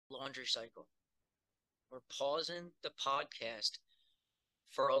laundry cycle. We're pausing the podcast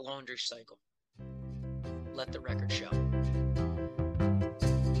for a laundry cycle. Let the record show.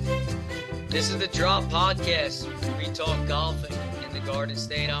 This is the Drop Podcast. We talk golfing in the Garden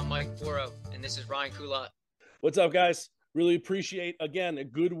State. I'm Mike Poro, and this is Ryan Kulat. What's up, guys? Really appreciate, again, a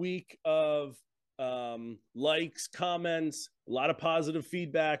good week of likes, comments, a lot of positive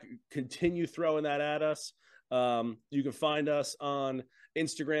feedback. Continue throwing that at us. You can find us on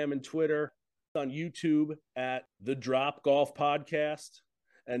Instagram and Twitter, on YouTube at The Drop Golf Podcast,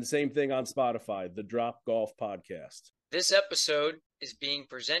 and same thing on Spotify, The Drop Golf Podcast. This episode is being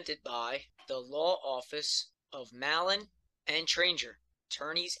presented by the Law Office of Mallon and Tranger,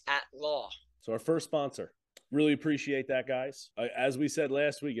 attorneys at law. So our first sponsor. Really appreciate that, guys. As we said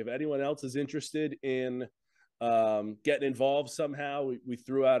last week, if anyone else is interested in getting involved somehow, we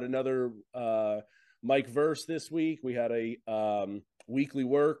threw out another Mike verse this week. We had a weekly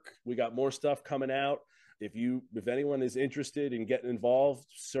work. We got more stuff coming out. If anyone is interested in getting involved,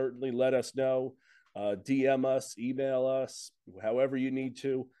 certainly let us know. DM us, email us, however you need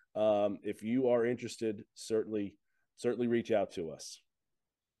to. If you are interested, certainly reach out to us.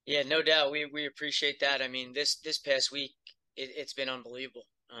 Yeah, no doubt. We appreciate that. I mean, this past week, it's been unbelievable.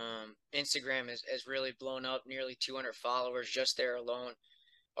 Instagram has really blown up, nearly 200 followers just there alone.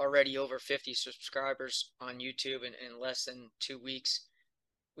 Already over 50 subscribers on YouTube in less than 2 weeks.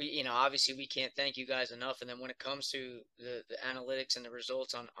 Obviously we can't thank you guys enough. And then when it comes to the analytics and the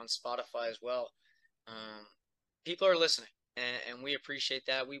results on Spotify as well, people are listening, and we appreciate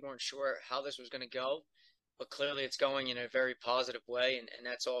that. We weren't sure how this was going to go, but clearly it's going in a very positive way, and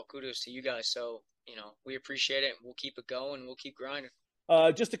that's all kudos to you guys. So, we appreciate it, and we'll keep it going. We'll keep grinding.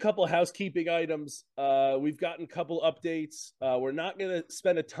 Just a couple of housekeeping items. We've gotten a couple updates. We're not going to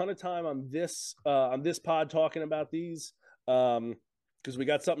spend a ton of time on this pod talking about these because we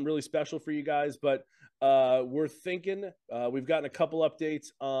got something really special for you guys. But we're thinking we've gotten a couple updates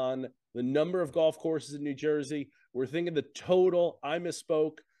on the number of golf courses in New Jersey. We're thinking the total. I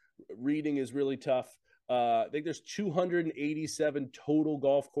misspoke. Reading is really tough. I think there's 287 total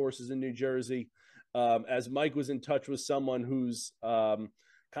golf courses in New Jersey. As Mike was in touch with someone who's kind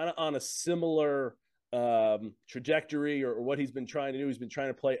of on a similar trajectory or what he's been trying to do. He's been trying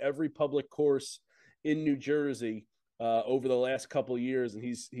to play every public course in New Jersey over the last couple of years, and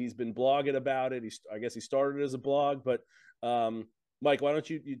he's been blogging about it. I guess he started as a blog, but Mike, why don't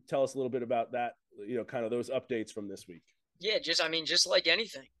you tell us a little bit about that, kind of those updates from this week? Yeah, just like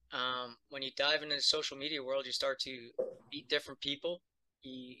anything. When you dive into the social media world, you start to meet different people.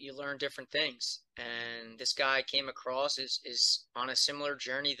 You learn different things, and this guy came across is on a similar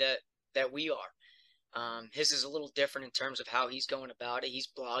journey that we are. His is a little different in terms of how he's going about it. He's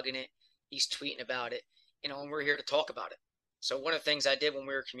blogging it, he's tweeting about it, and we're here to talk about it. So one of the things I did when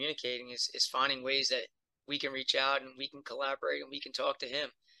we were communicating is finding ways that we can reach out and we can collaborate and we can talk to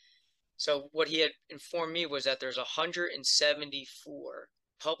him. So what he had informed me was that there's 174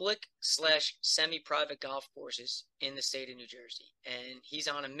 public/semi-private golf courses in the state of New Jersey. And he's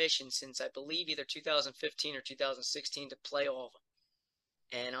on a mission since I believe either 2015 or 2016 to play all of them.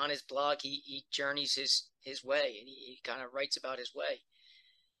 And on his blog, he journeys his way, and he kind of writes about his way.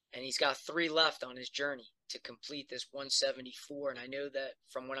 And he's got 3 left on his journey to complete this 174. And I know that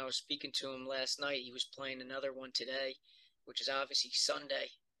from when I was speaking to him last night, he was playing another one today, which is obviously Sunday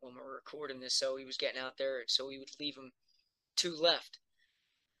when we're recording this. So he was getting out there, so we would leave him 2 left.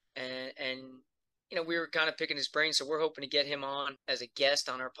 And we were kind of picking his brain, so we're hoping to get him on as a guest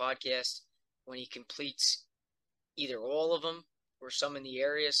on our podcast when he completes either all of them or some in the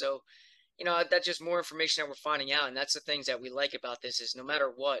area. So, that's just more information that we're finding out, and that's the things that we like about this is no matter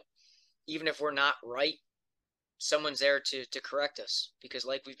what, even if we're not right, someone's there to correct us, because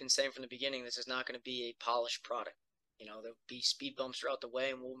like we've been saying from the beginning, this is not going to be a polished product. There'll be speed bumps throughout the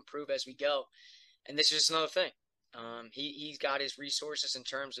way, and we'll improve as we go. And this is just another thing. He's got his resources in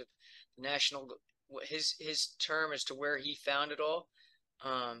terms of national. His term as to where he found it all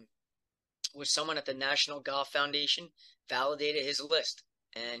was someone at the National Golf Foundation validated his list,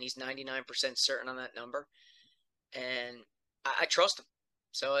 and he's 99% certain on that number, and I trust him.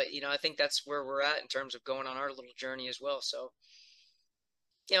 So I think that's where we're at in terms of going on our little journey as well. So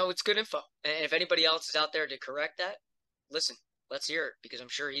it's good info, and if anybody else is out there to correct that, listen. Let's hear it, because I'm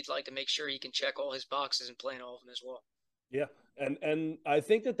sure he'd like to make sure he can check all his boxes and play in all of them as well. Yeah. And I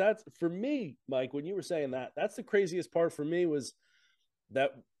think that's for me, Mike, when you were saying that, that's the craziest part for me was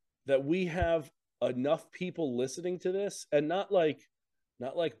that we have enough people listening to this, and not like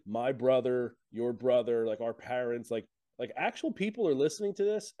my brother, your brother, like our parents, like actual people are listening to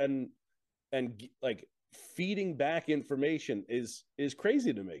this and like feeding back information is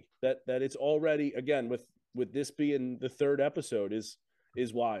crazy to me. That it's already, again, with this being the third episode is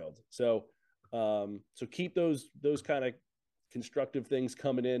wild. So so keep those kind of constructive things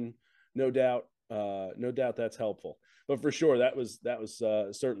coming in. No doubt, that's helpful. But for sure, that was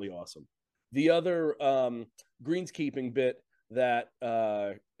certainly awesome. The other greenskeeping bit that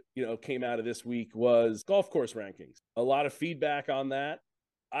came out of this week was golf course rankings. A lot of feedback on that.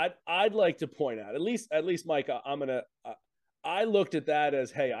 I'd like to point out, at least Mike, I looked at that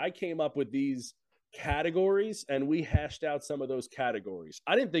as, hey, I came up with these categories and we hashed out some of those categories.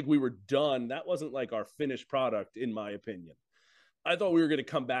 I didn't think we were done. That wasn't like our finished product, in my opinion. I thought we were going to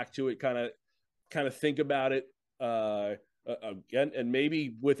come back to it, kind of think about it again, and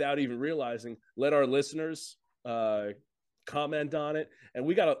maybe without even realizing, let our listeners comment on it. And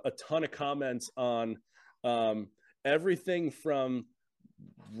we got a ton of comments on everything from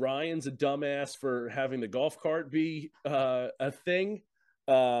Ryan's a dumbass for having the golf cart be a thing,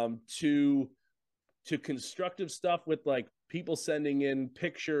 to constructive stuff with like people sending in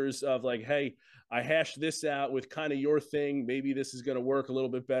pictures of like, hey, I hashed this out with kind of your thing. Maybe this is going to work a little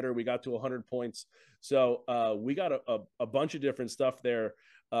bit better. We got to 100 points. So we got a bunch of different stuff there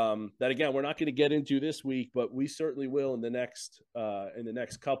that, again, we're not going to get into this week, but we certainly will in the next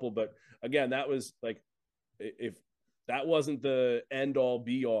couple. But again, that was like, if that wasn't the end all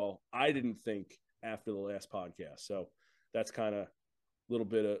be all, I didn't think, after the last podcast. So that's kind of a little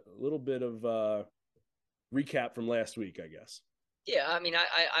bit of recap from last week, I guess. Yeah, I mean,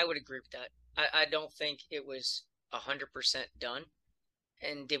 I would agree with that. I don't think it was 100% done.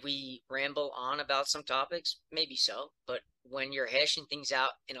 And did we ramble on about some topics? Maybe so. But when you're hashing things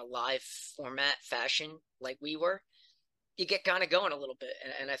out in a live format fashion like we were, you get kind of going a little bit.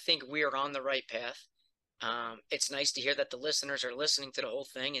 And I think we are on the right path. It's nice to hear that the listeners are listening to the whole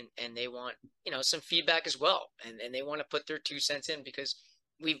thing and they want, some feedback as well. And they want to put their 2 cents in, because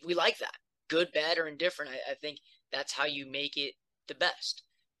we like that. Good, bad, or indifferent. I think that's how you make it the best,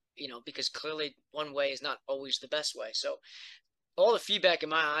 because clearly one way is not always the best way. So all the feedback, in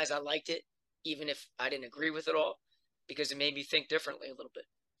my eyes, I liked it, even if I didn't agree with it all, because it made me think differently a little bit.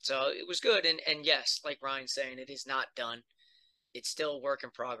 So it was good. And yes, like Ryan's saying, it is not done. It's still a work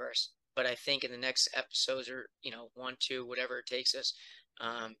in progress. But I think in the next episodes, or 1, 2, whatever it takes us,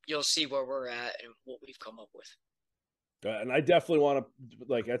 you'll see where we're at and what we've come up with. And I definitely want to,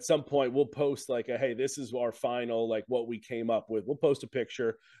 like, at some point we'll post like hey, this is our final, like, what we came up with. We'll post a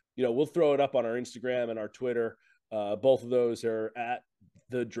picture. We'll throw it up on our Instagram and our Twitter. Both of those are at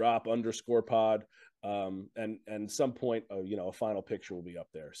 @the_drop_pod. And some point, a final picture will be up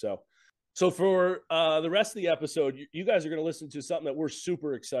there. So for the rest of the episode, you guys are going to listen to something that we're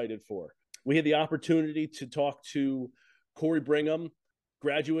super excited for. We had the opportunity to talk to Corey Brigham,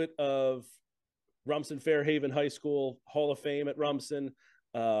 graduate of Rumson Fairhaven High School, Hall of Fame at Rumson.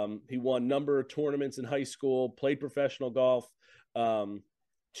 He won a number of tournaments in high school, played professional golf,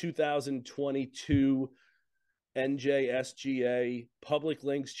 2022 NJSGA Public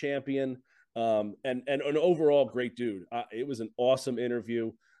Links champion, and an overall great dude. It was an awesome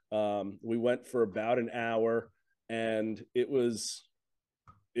interview. We went for about an hour, and it was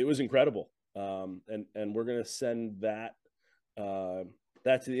incredible. And we're going to send that to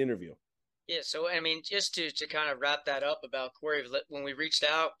the interview. Yeah, so I mean, just to kind of wrap that up about Corey, when we reached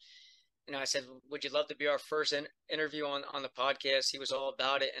out, I said, would you love to be our first interview on the podcast? He was all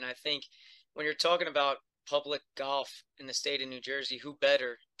about it. And I think when you're talking about public golf in the state of New Jersey, who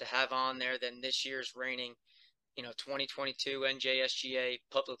better to have on there than this year's reigning, 2022 NJSGA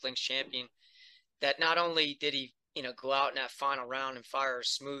Public Links champion, that not only did he, go out in that final round and fire a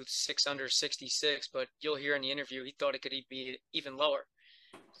smooth 6 under 66, but you'll hear in the interview, he thought it could be even lower.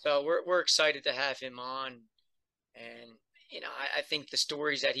 So we're excited to have him on, and I think the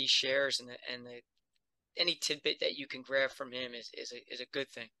stories that he shares and any tidbit that you can grab from him is a good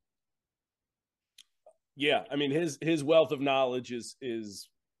thing. Yeah, I mean his wealth of knowledge is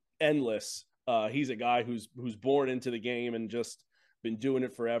endless. He's a guy who's born into the game and just been doing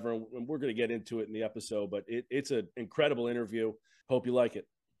it forever, and we're going to get into it in the episode. But it's an incredible interview. Hope you like it.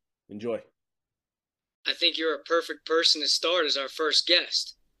 Enjoy. I think you're a perfect person to start as our first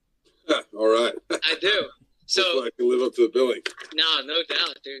guest. All right. I do. So I can live up to the billing. No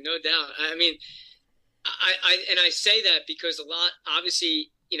doubt, dude. No doubt. I mean, I say that because a lot,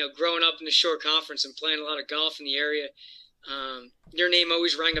 obviously, growing up in the Shore Conference and playing a lot of golf in the area, your name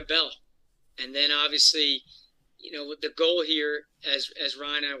always rang a bell. And then obviously, the goal here, as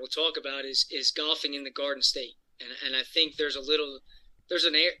Ryan and I will talk about, is golfing in the Garden State. And I think there's an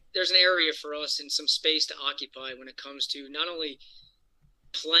area for us and some space to occupy when it comes to not only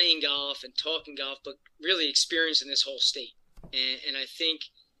playing golf and talking golf, but really experiencing this whole state. And I think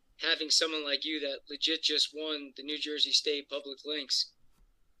having someone like you that legit just won the New Jersey State Public Links,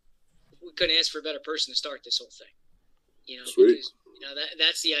 we couldn't ask for a better person to start this whole thing. Sweet. Because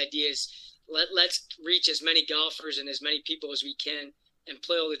that's the idea is let's reach as many golfers and as many people as we can and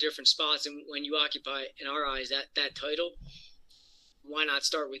play all the different spots. And when you occupy, in our eyes, that title, why not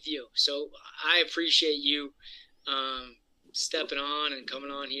start with you? So I appreciate you stepping on and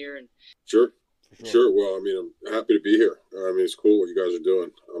coming on here. And Sure. Well, I mean, I'm happy to be here. I mean, it's cool what you guys are doing.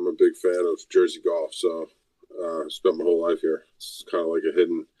 I'm a big fan of Jersey golf, so I spent my whole life here. It's kind of like a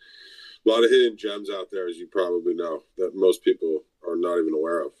lot of hidden gems out there, as you probably know, that most people are not even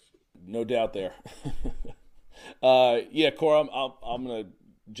aware of. No doubt there. Yeah, Cora, I'm gonna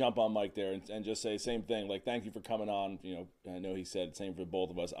jump on Mike there and just say same thing. Like, thank you for coming on. I know he said same for both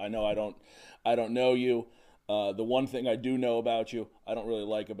of us. I know I don't know you. The one thing I do know about you, I don't really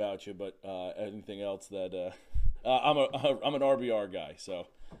like about you, but anything else that I'm an RBR guy. So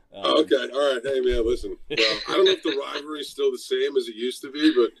okay, all right. Hey man, listen. Well, I don't know if the rivalry is still the same as it used to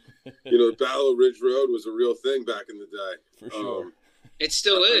be, but the Battle of Ridge Road was a real thing back in the day. For sure. It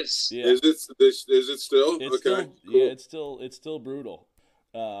still is. Yeah. Is it still? It's okay. Still, cool. Yeah, it's still brutal.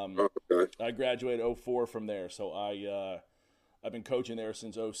 Okay. I graduated 2004 from there, so I've been coaching there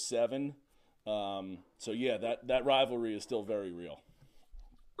since 2007. So yeah, that rivalry is still very real.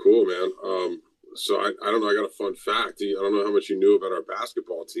 Cool, man. So I don't know. I got a fun fact. I don't know how much you knew about our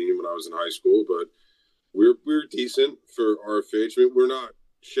basketball team when I was in high school, but we're decent for RFH. I mean, we're not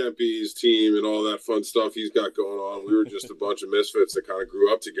Shempy's team and all that fun stuff he's got going on. We were just a bunch of misfits that kind of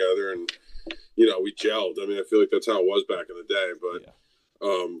grew up together, and we gelled. I mean, I feel like that's how it was back in the day. But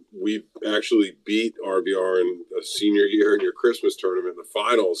we actually beat RBR in a senior year in your Christmas tournament in the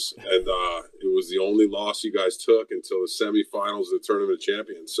finals, and it was the only loss you guys took until the semifinals of the Tournament of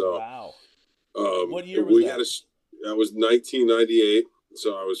Champions. So, wow. What year was that? That was 1998.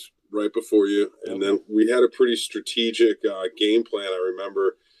 So I was right before you, and then we had a pretty strategic game plan. I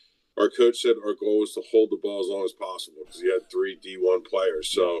remember our coach said our goal was to hold the ball as long as possible because he had 3 D1 players.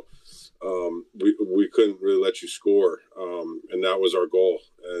 So we couldn't really let you score, and that was our goal.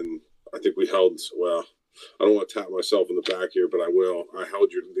 And I think we held, well, I don't want to tap myself in the back here, but I will. I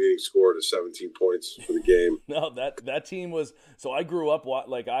held your leading score to 17 points for the game. No, that team was – so I grew up –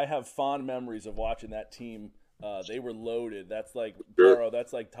 like I have fond memories of watching that team. They were loaded. That's like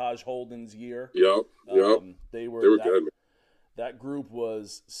that's like Taj Holden's year. Yep. They were good. That group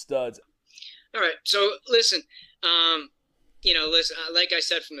was studs. All right. So listen, listen, like I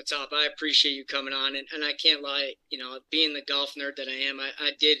said from the top, I appreciate you coming on, and I can't lie, being the golf nerd that I am,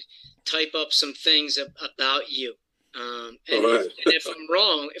 I did type up some things about you. And if I'm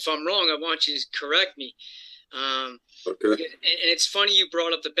wrong, I want you to correct me. Okay. And it's funny you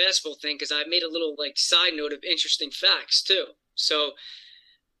brought up the basketball thing because I made a little side note of interesting facts too. So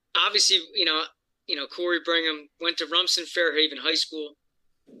obviously, Corey Brigham went to Rumson Fairhaven High School,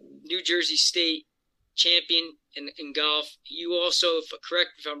 New Jersey State champion in golf. You also,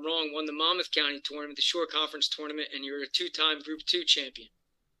 correct me if I'm wrong, won the Monmouth County tournament, the Shore Conference tournament, and you're a 2-time Group 2 champion.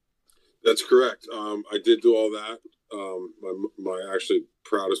 That's correct. I did do all that. My actually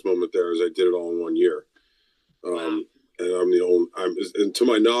proudest moment there is I did it all in 1 year. Wow. And and to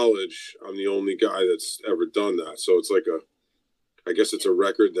my knowledge, I'm the only guy that's ever done that. So it's like I guess it's a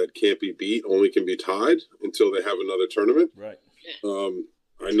record that can't be beat, only can be tied until they have another tournament. Right.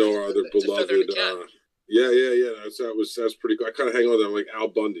 I know our other beloved. That's pretty cool. I kind of hang on to them like Al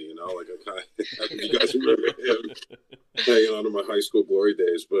Bundy, like I kind of, you guys remember him hanging on to my high school glory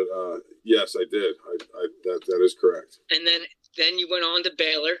days. But yes, I did. That is correct. And then you went on to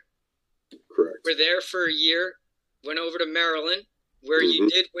Baylor. Correct. Were there for a year. Went over to Maryland, where you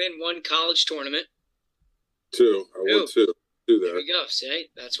did win one college tournament. 2. I won 2. 2 there. There we go. See,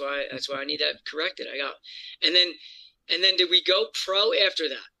 that's why I need that corrected. And then did we go pro after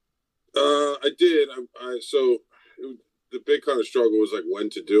that? I did. The big kind of struggle was when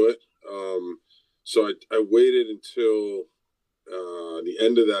to do it. So I waited until the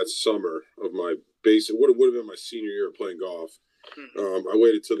end of that summer of my basic. What would have been my senior year of playing golf. I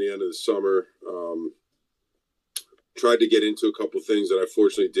waited till the end of the summer. Tried to get into a couple things that I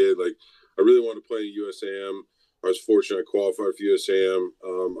fortunately did. I really wanted to play in USAM. I was fortunate I qualified for USAM.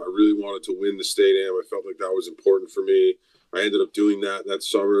 I really wanted to win the state am. I felt like that was important for me. I ended up doing that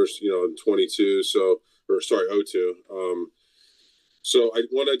summer, in 22. '02. So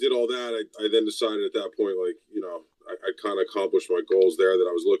when I did all that, I then decided at that point, I kind of accomplished my goals there that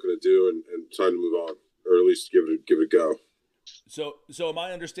I was looking to do, and time to move on, or at least give it a go. So am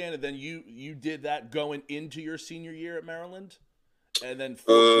I understanding then you did that going into your senior year at Maryland? And then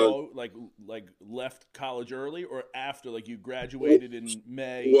left college early, or after, like you graduated in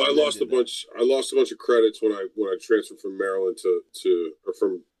May? Well, I lost a bunch of credits when I transferred from Maryland or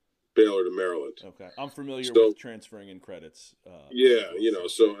from Baylor to Maryland. Okay, I'm familiar with transferring in credits.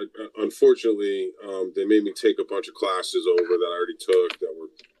 So unfortunately, they made me take a bunch of classes over that I already took that were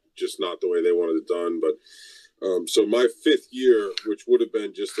just not the way they wanted it done. But so my fifth year, which would have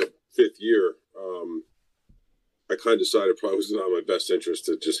been just a fifth year, I kind of decided probably was not in my best interest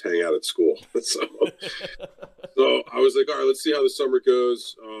to just hang out at school. So I was like, all right, let's see how the summer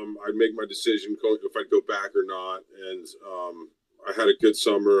goes. I'd make my decision if I'd go back or not. And I had a good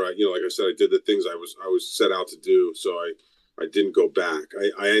summer. Like I said, I did the things I was set out to do. So I didn't go back.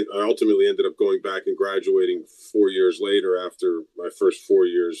 I ultimately ended up going back and graduating 4 years later after my first 4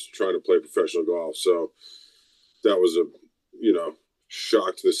 years trying to play professional golf. So that was a,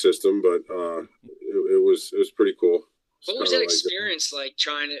 shock to the system, but it was pretty cool. What was that experience like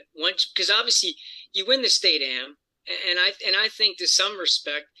trying to because obviously you win the state am, and I think to some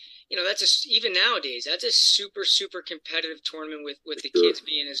respect, that's even nowadays, that's a super, super competitive tournament with the kids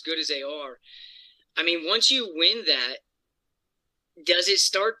being as good as they are. I mean, once you win that, does it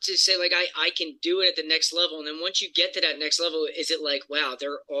start to say like, I can do it at the next level? And then once you get to that next level, is it like, wow,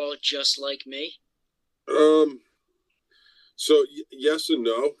 they're all just like me? So yes and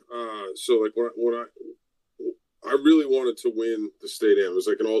no. So like when I really wanted to win the state am, it was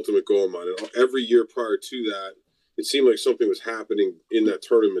like an ultimate goal of mine. And every year prior to that, it seemed like something was happening in that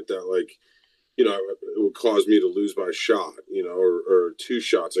tournament that like, it would cause me to lose by a shot, or two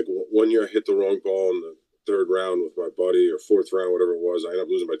shots. Like one year I hit the wrong ball in the third round with my buddy, or fourth round, whatever it was. I ended up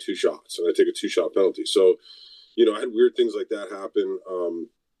losing by 2 shots, and I take a 2-shot penalty. So, I had weird things like that happen.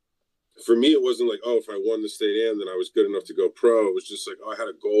 For me, it wasn't like, oh, if I won the state am, then I was good enough to go pro. It was just like, oh, I had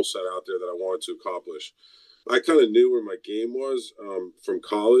a goal set out there that I wanted to accomplish. I kind of knew where my game was from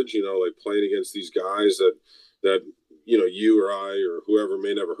college, like playing against these guys that you or I or whoever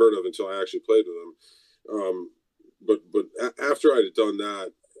may never heard of until I actually played with them. But after I had done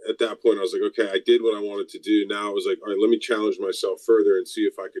that, at that point, I was like, okay, I did what I wanted to do. Now I was like, all right, let me challenge myself further and see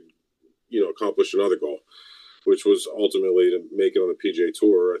if I could, accomplish another goal, which was ultimately to make it on the PGA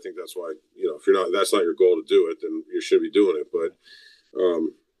Tour. I think that's why, if that's not your goal to do it, then you should be doing it. But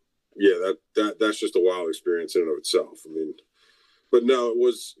that's just a wild experience in and of itself. I mean, but no,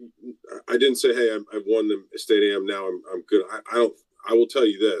 I didn't say, hey, I've won the state am. Now I'm good. I will tell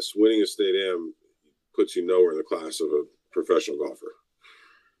you this: winning a state am puts you nowhere in the class of a professional golfer.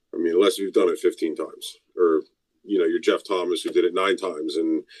 I mean, unless you've done it 15 times, or you're Jeff Thomas who did it 9 times,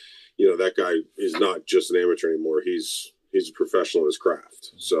 and that guy is not just an amateur anymore. He's a professional in his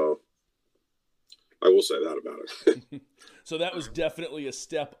craft. So I will say that about it. So that was definitely a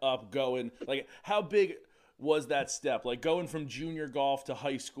step up going. Like, how big was that step? Like going from junior golf to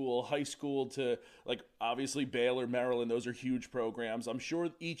high school to like obviously Baylor, Maryland, those are huge programs. I'm sure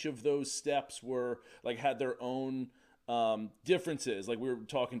each of those steps had their own differences. Like we were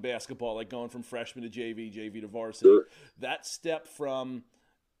talking basketball, like going from freshman to JV to varsity. Sure. That step from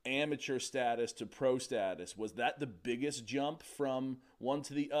amateur status to pro status, was that the biggest jump from one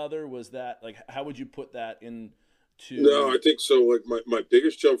to the other? Was that like, how would you put that into? No, I think so. Like my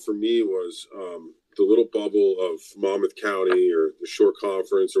biggest jump for me was the little bubble of Monmouth County or the short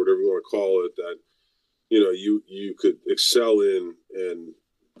conference or whatever you want to call it, that you could excel in, and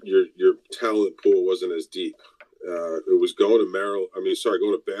your talent pool wasn't as deep. It was going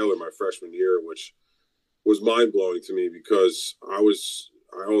to Baylor my freshman year, which was mind blowing to me because I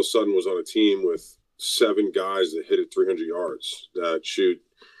all of a sudden was on a team with 7 guys that hit it 300 yards, that shoot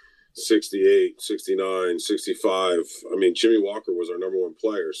 68, 69, 65. I mean, Jimmy Walker was our number 1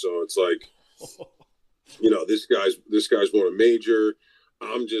 player. So it's like, this guy's won a major.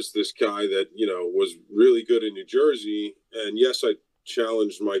 I'm just this guy that, was really good in New Jersey. And yes, I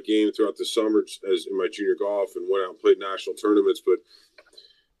challenged my game throughout the summer as in my junior golf and went out and played national tournaments. But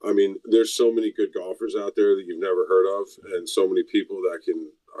I mean, there's so many good golfers out there that you've never heard of, and so many people that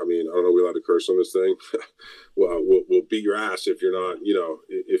can, I mean, I don't know, are we allowed to curse on this thing? Well, we'll beat your ass if you're not,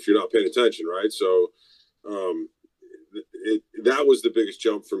 if you're not paying attention. Right. So, that was the biggest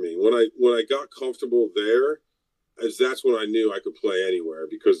jump for me. When I got comfortable there, that's when I knew I could play anywhere,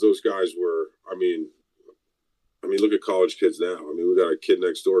 because those guys were, I mean, look at college kids now. I mean, we got a kid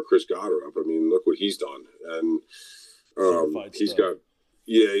next door, Chris Goddard. I mean, look what he's done. And he's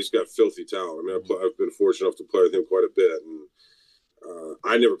got filthy talent. I mean, I've been fortunate enough to play with him quite a bit. And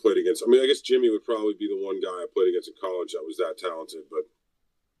I never played against, I guess Jimmy would probably be the one guy I played against in college that was that talented. But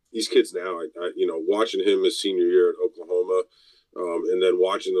these kids now, I watching him his senior year at Oklahoma, And then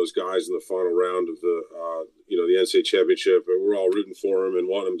watching those guys in the final round of the the NCAA championship, and we're all rooting for them and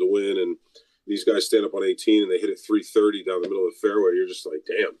want them to win. And these guys stand up on 18 and they hit it 330 down the middle of the fairway. You're just like,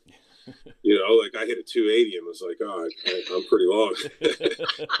 damn. Like I hit a 280 and was like, oh, I'm pretty long.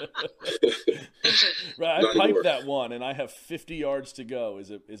 Right, I piped that one, and I have 50 yards to go.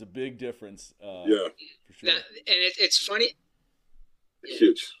 Is a big difference. Yeah, for sure. And it's funny.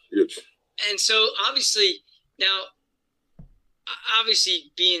 Huge. And so obviously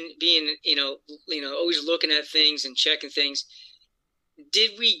being always looking at things and checking things.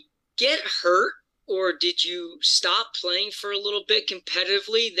 Did we get hurt, or did you stop playing for a little bit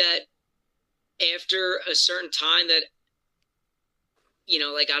competitively? That after a certain time that,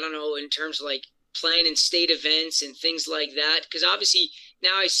 I don't know, in terms of like playing in state events and things like that, because obviously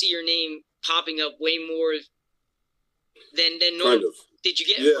now I see your name popping up way more than normal. Kind of. Did you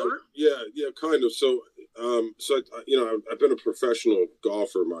get hurt? Yeah, kind of. So, I've been a professional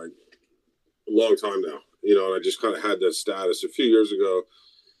golfer a long time now, and I just kind of had that status. A few years ago,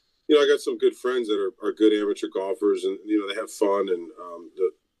 I got some good friends that are good amateur golfers, and, they have fun. And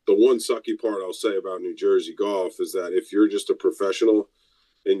the one sucky part I'll say about New Jersey golf is that if you're just a professional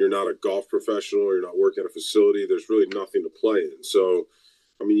and you're not a golf professional, or you're not working at a facility, there's really nothing to play in. So,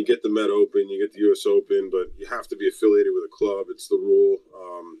 you get the Met Open, you get the U.S. Open, but you have to be affiliated with a club. It's the rule,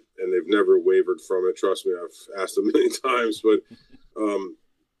 and they've never wavered from it. Trust me, I've asked them many times, but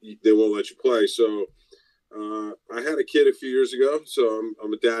they won't let you play. So I had a kid a few years ago, so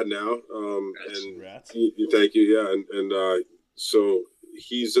I'm a dad now. Thank you, yeah, and so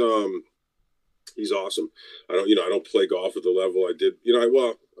he's awesome. I don't play golf at the level I did. I don't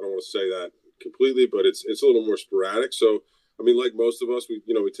want to say that completely, but it's a little more sporadic. So. Like most of us, we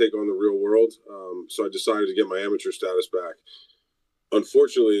take on the real world. So I decided to get my amateur status back.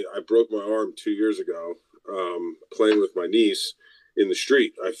 Unfortunately, I broke my arm 2 years ago playing with my niece in the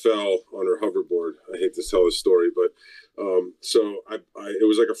street. I fell on her hoverboard. I hate to tell this story, but so it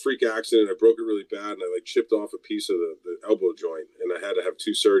was like a freak accident. I broke it really bad, and I chipped off a piece of the elbow joint, and I had to have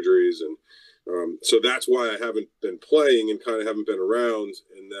 2 surgeries. And so that's why I haven't been playing and kind of haven't been around.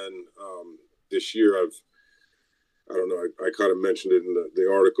 And then this year I don't know. I kind of mentioned it in the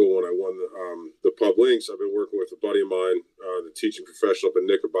article when I won the Pub Links. I've been working with a buddy of mine, the teaching professional up in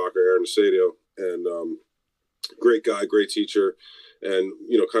Knickerbocker, Aaron Nasadio, and great guy, great teacher, and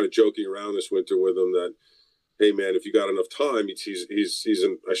kind of joking around this winter with him that, hey man, if you got enough time,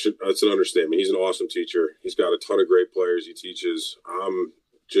 that's an understatement. He's an awesome teacher. He's got a ton of great players he teaches. I'm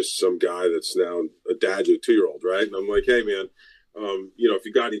just some guy that's now a dad to a 2-year-old, right? And I'm like, hey man. If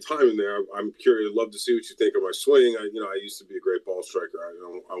you got any time in there, I'm curious. I'd love to see what you think of my swing. I used to be a great ball striker.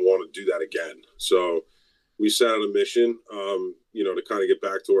 I want to do that again. So we set on a mission, to kind of get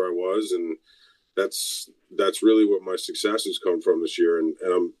back to where I was, and that's really what my success has come from this year. And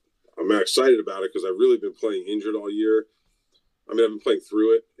I'm excited about it because I've really been playing injured all year. I've been playing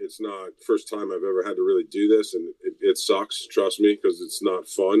through it. It's not first time I've ever had to really do this, and it sucks. Trust me, because it's not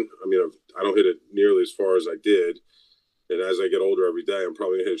fun. I don't hit it nearly as far as I did. And as I get older every day, I'm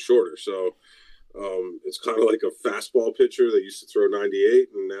probably going to hit it shorter. So it's kind of like a fastball pitcher that used to throw 98,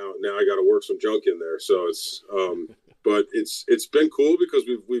 and now I got to work some junk in there. So it's but it's been cool because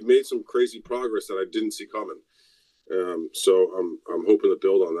we've made some crazy progress that I didn't see coming. So I'm hoping to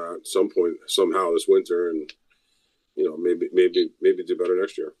build on that at some point somehow this winter, and maybe do better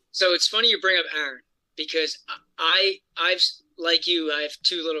next year. So it's funny you bring up Aaron, because I've like you, I have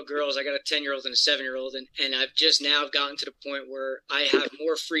 2 little girls. I got a 10-year-old and a 7-year-old, and I've just now gotten to the point where I have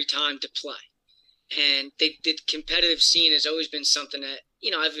more free time to play. And the competitive scene has always been something that,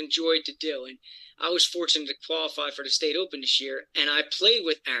 I've enjoyed to do. And I was fortunate to qualify for the state open this year, and I played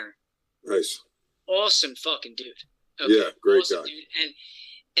with Aaron. Nice. Awesome fucking dude. Okay? Yeah, great awesome guy.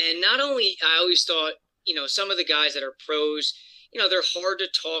 Dude. And not only, I always thought, some of the guys that are pros, they're hard to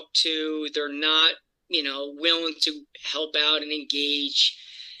talk to. They're not, willing to help out and engage.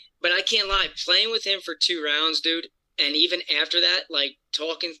 But I can't lie, playing with him for 2 rounds, dude, and even after that,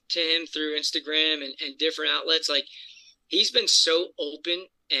 talking to him through Instagram and different outlets, he's been so open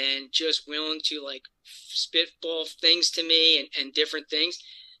and just willing to, spitball things to me and different things.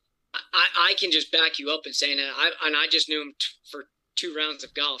 I can just back you up in saying that. I just knew him for 2 rounds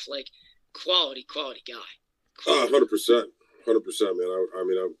of golf, quality guy. 100%,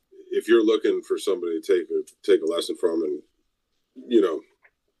 man. If you're looking for somebody to take a lesson from, and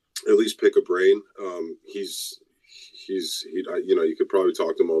at least pick a brain, you could probably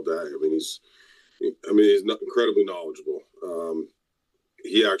talk to him all day. He's incredibly knowledgeable.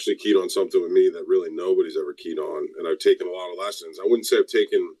 He actually keyed on something with me that really nobody's ever keyed on, and I've taken a lot of lessons. I wouldn't say I've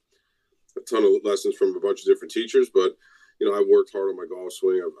taken a ton of lessons from a bunch of different teachers, but I've worked hard on my golf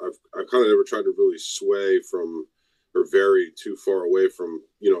swing. I've kind of never tried to really sway from or vary too far away from,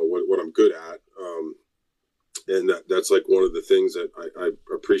 what I'm good at. And that's like one of the things that I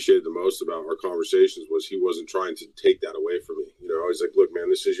appreciated the most about our conversations was he wasn't trying to take that away from me. He's like, look, man,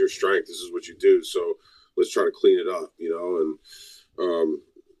 this is your strength. This is what you do. So let's try to clean it up, and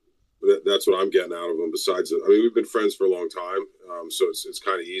that's what I'm getting out of him. Besides, we've been friends for a long time. So it's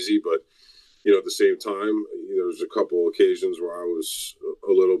kind of easy, but at the same time, there's a couple occasions where I was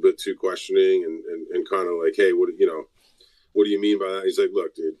a little bit too questioning and kind of like, hey, what do you mean by that? He's like,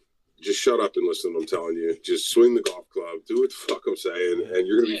 look, dude, just shut up and listen to what I'm telling you. Just swing the golf club, do what the fuck I'm saying, and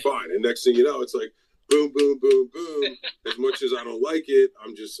you're going to be fine. And next thing you know, it's like, boom, boom, boom, boom. As much as I don't like it,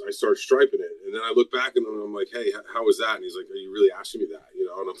 I start striping it. And then I look back and I'm like, hey, how was that? And he's like, are you really asking me that? And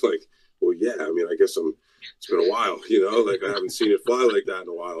I'm like, well, yeah, I guess it's been a while, like I haven't seen it fly like that in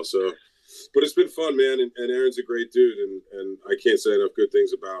a while. So, but it's been fun, man. And Aaron's a great dude. And I can't say enough good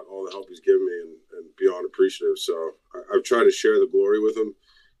things about all the help he's given me and beyond appreciative. So I've tried to share the glory with him.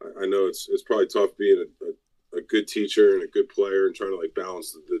 I know it's probably tough being a good teacher and a good player and trying to like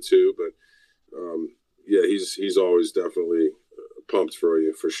balance the two, but yeah, he's always definitely pumped for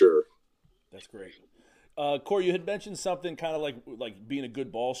you for sure. That's great. Corey, you had mentioned something kind of like being a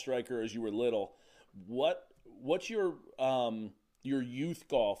good ball striker as you were little. What's your youth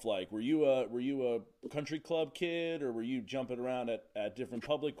golf like? Were you a country club kid, or were you jumping around at different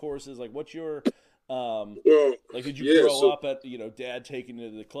public courses? Like, what's your did you grow up at dad taking you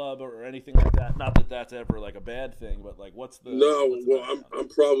to the club or anything like that? Not that that's ever like a bad thing, but like what's the I'm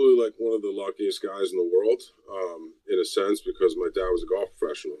probably like one of the luckiest guys in the world, in a sense, because my dad was a golf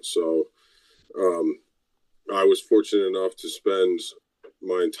professional. So I was fortunate enough to spend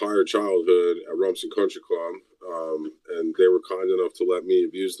my entire childhood at Rumson Country Club, and they were kind enough to let me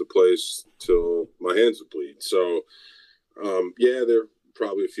abuse the place till my hands would bleed. So there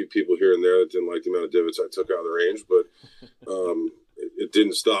probably a few people here and there that didn't like the amount of divots I took out of the range, but it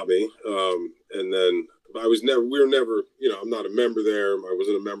didn't stop me. And then we were never, I'm not a member there. I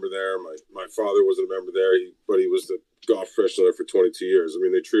wasn't a member there. My father wasn't a member there, but he was the golf professional there for 22 years.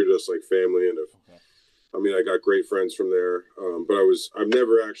 They treated us like family. And I got great friends from there. But I've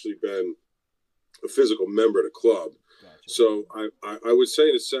never actually been a physical member at a club. Gotcha. So I would say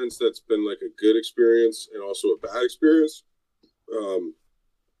in a sense that's been like a good experience and also a bad experience.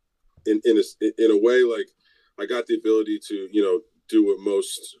 In a way, like I got the ability to, do what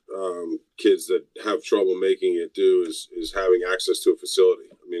most kids that have trouble making it do is having access to a facility.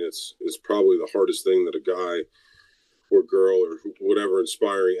 It's probably the hardest thing that a guy or girl or whatever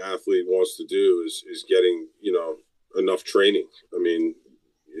inspiring athlete wants to do is getting, enough training.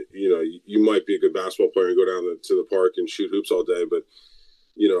 You might be a good basketball player and go down to the park and shoot hoops all day, but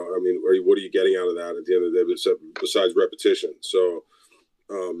what are you getting out of that at the end of the day besides repetition? So,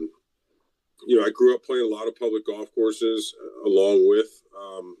 I grew up playing a lot of public golf courses along with,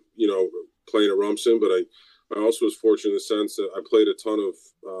 playing at Rumson, but I also was fortunate in the sense that I played a ton of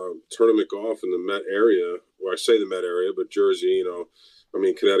tournament golf in the Met area, where I say the Met area, but Jersey,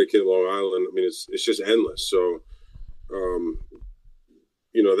 Connecticut, Long Island. It's just endless. So,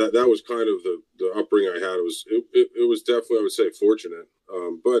 that was kind of the upbringing I had. It was definitely, I would say, fortunate.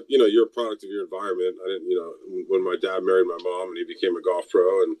 But you're a product of your environment. I didn't, when my dad married my mom and he became a golf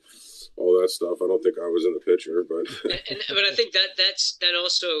pro and all that stuff, I don't think I was in the picture. But but I think that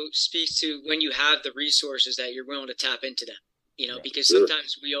also speaks to when you have the resources that you're willing to tap into them. Because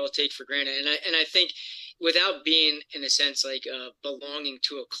sometimes we all take for granted, and I think without being in a sense like belonging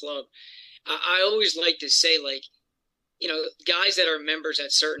to a club, I always like to say like, guys that are members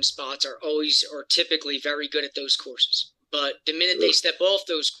at certain spots are typically very good at those courses. But the minute they step off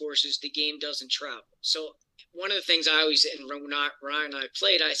those courses, the game doesn't travel. So one of the things I always, and Ryan and I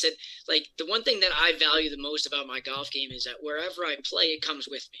played, I said, like, the one thing that I value the most about my golf game is that wherever I play, it comes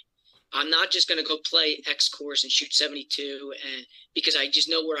with me. I'm not just going to go play X course and shoot 72 because I just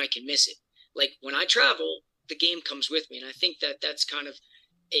know where I can miss it. Like, when I travel, the game comes with me. And I think that that's kind of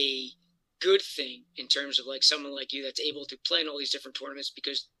a good thing in terms of, like, someone like you that's able to play in all these different tournaments,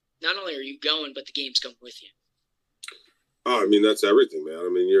 because not only are you going, but the game's coming with you. Oh, that's everything, man.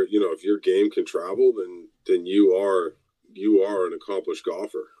 If your game can travel, then you are an accomplished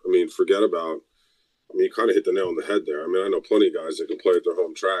golfer. Forget about. You kind of hit the nail on the head there. I know plenty of guys that can play at their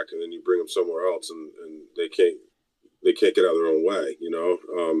home track, and then you bring them somewhere else, and they can't get out of their own way.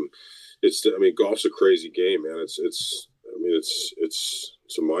 Golf's a crazy game, man. It's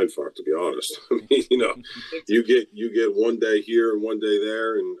a mind fuck, to be honest. You get one day here and one day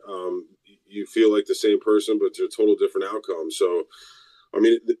there, and you feel like the same person, but to a total different outcome. So I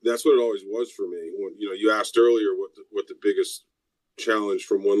mean, that's what it always was for me. When, you know, you asked earlier what the biggest challenge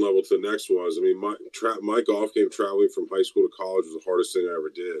from one level to the next was. I mean, my golf game traveling from high school to college was the hardest thing I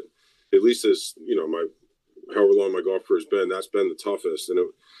ever did. At least as, you know, however long my golf career has been, that's been the toughest. And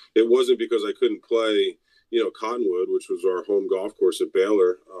it wasn't because I couldn't play, you know, Cottonwood, which was our home golf course at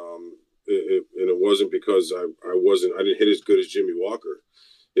Baylor. And it wasn't because I didn't hit as good as Jimmy Walker.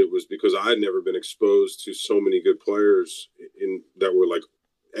 It was because I had never been exposed to so many good players that were like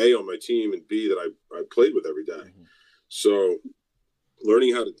A, on my team, and B, that I played with every day. Mm-hmm. So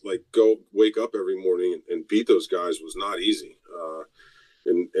learning how to like go wake up every morning and beat those guys was not easy.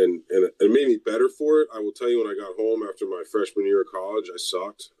 And it made me better for it. I will tell you, when I got home after my freshman year of college, I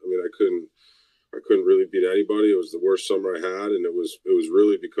sucked. I mean, I couldn't really beat anybody. It was the worst summer I had, and it was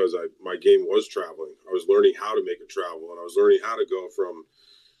really because my game was traveling. I was learning how to make it travel, and I was learning how to go from,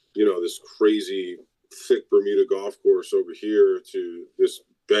 you know, this crazy thick Bermuda golf course over here to this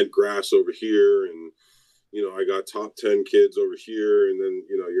bent grass over here, and you know, I got top 10 kids over here, and then,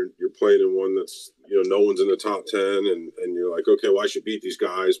 you know, you're playing in one that's, you know, no one's in the top 10, and you're like, okay, well, I should beat these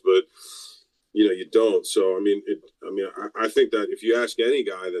guys, but you know, you don't. So, I mean, I think that if you ask any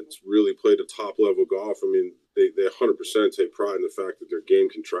guy that's really played a top level golf, I mean, they 100% take pride in the fact that their game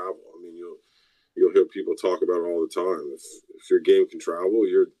can travel. I mean, you'll hear people talk about it all the time. If your game can travel,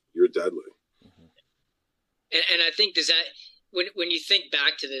 you're deadly. And I think, does that, when you think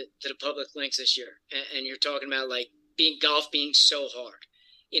back to the public links this year, and you're talking about like golf being so hard,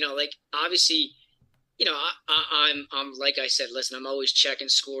 you know, like obviously, you know, I'm like I said, listen, I'm always checking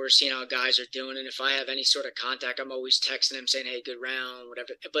scores, seeing how guys are doing, and if I have any sort of contact, I'm always texting them saying, hey, good round, whatever.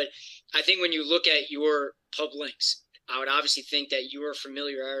 But I think when you look at your pub links, I would obviously think that your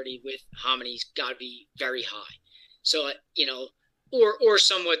familiarity with Homony's got to be very high. So, you know, or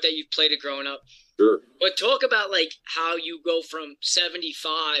somewhat that you've played it growing up. Sure. But talk about like how you go from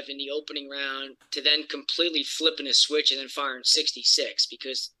 75 in the opening round to then completely flipping a switch and then firing 66,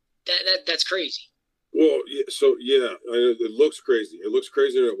 because that's crazy. Well, so yeah, it looks crazy. It looks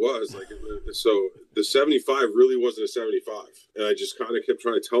crazier than it was. Like, so the 75 really wasn't a 75, and I just kind of kept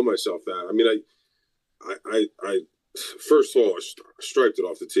trying to tell myself that. I mean, I first of all, I striped it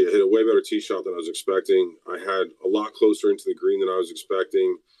off the tee. I hit a way better tee shot than I was expecting. I had a lot closer into the green than I was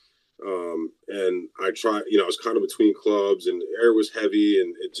expecting. And I tried, you know, I was kind of between clubs, and the air was heavy,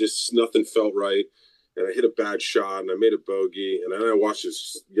 and it just, nothing felt right. And I hit a bad shot, and I made a bogey. And then I watched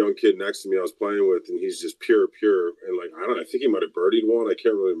this young kid next to me I was playing with, and he's just pure. And like, I think he might have birdied one. I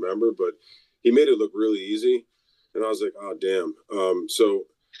can't really remember, but he made it look really easy. And I was like, oh, damn. So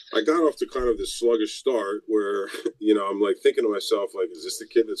I got off to kind of this sluggish start where, you know, I'm like thinking to myself, like, is this the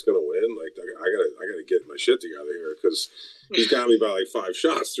kid that's going to win? Like, I gotta get my shit together here, because he's got me by like 5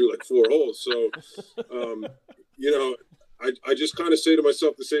 shots through like 4 holes. So, you know, I just kind of say to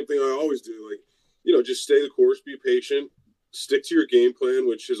myself the same thing I always do, like, you know, just stay the course, be patient, stick to your game plan,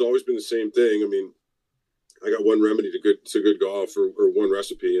 which has always been the same thing. I mean, I got one remedy to good golf, or one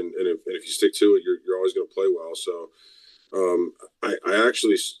recipe, and if you stick to it, you're always going to play well. So, I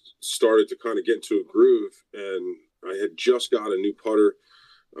actually started to kind of get into a groove, and I had just got a new putter.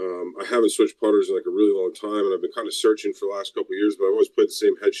 I haven't switched putters in like a really long time, and I've been kind of searching for the last couple of years, but I've always played the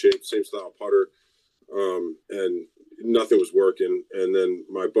same head shape, same style putter, and nothing was working. And then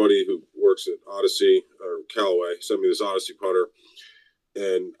my buddy who works at Odyssey, or Callaway, sent me this Odyssey putter,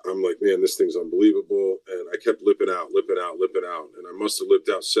 and I'm like, man, this thing's unbelievable. And I kept lipping out, and I must have lipped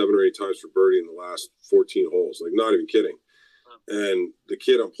out 7 or 8 times for birdie in the last 14 holes, like, not even kidding. And the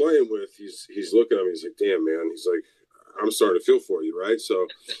kid I'm playing with, he's looking at me, he's like, damn, man, he's like, I'm starting to feel for you, right? So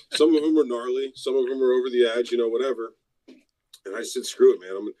some of them are gnarly, some of them are over the edge, you know, whatever. And I said, screw it,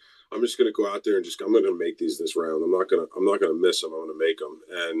 man. I'm just going to go out there and I'm going to make these this round. I'm not going to miss them. I'm going to make them.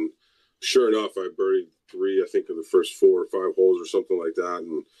 And sure enough, I birdied 3, I think, of the first 4 or 5 holes or something like that.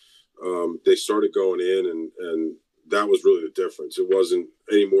 And they started going in, and that was really the difference. It wasn't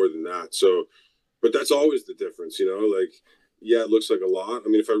any more than that. So, but that's always the difference, you know, like, yeah, it looks like a lot. I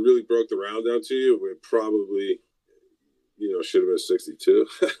mean, if I really broke the round down to you, it probably, you know, should have been 62.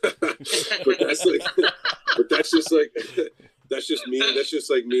 But that's just like, that's just me. That's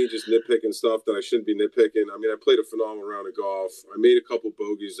just like me just nitpicking stuff that I shouldn't be nitpicking. I mean, I played a phenomenal round of golf. I made a couple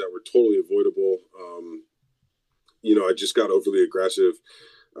bogeys that were totally avoidable. You know, I just got overly aggressive.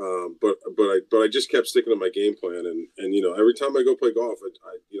 But I just kept sticking to my game plan, and you know, every time I go play golf,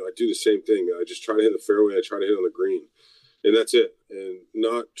 I do the same thing. I just try to hit the fairway. I try to hit on the green, and that's it. And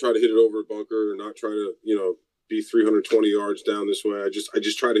not try to hit it over a bunker, or not try to, you know, be 320 yards down this way. I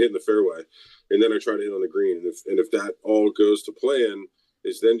just try to hit in the fairway, and then I try to hit on the green. And if that all goes to plan,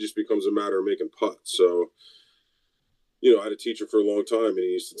 it then just becomes a matter of making putts. So I had a teacher for a long time, and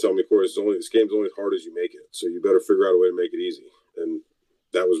he used to tell me, Corey, this game's only as hard as you make it. So you better figure out a way to make it easy. And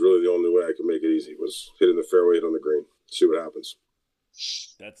that was really the only way I could make it easy, was hit in the fairway, hit on the green, see what happens.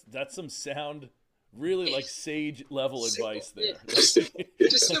 That's some sound, really like sage level advice there. Yeah.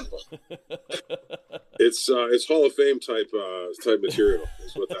 Just simple. It's Hall of Fame type material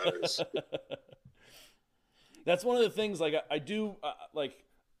is what that is. That's one of the things. Like I do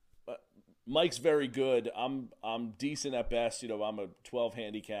Mike's very good. I'm decent at best. I'm a 12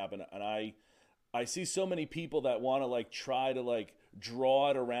 handicap, and I see so many people that want to like try to like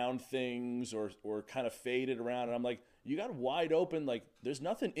draw it around things or kind of fade it around, and I'm like, you got wide open. Like there's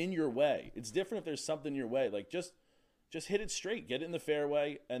nothing in your way. It's different if there's something in your way. Like just hit it straight, get it in the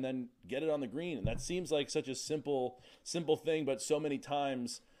fairway, and then get it on the green. And that seems like such a simple thing, but so many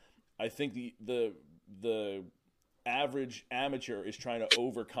times I think the average amateur is trying to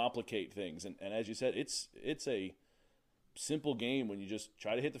overcomplicate things. And as you said, it's a simple game when you just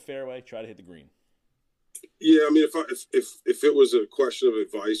try to hit the fairway, try to hit the green. Yeah, I mean, if it was a question of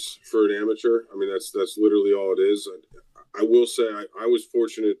advice for an amateur, I mean, that's literally all it is. I will say I was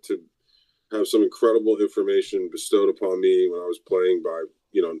fortunate to have some incredible information bestowed upon me when I was playing by,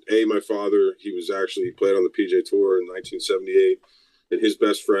 my father. He played on the PGA Tour in 1978, and his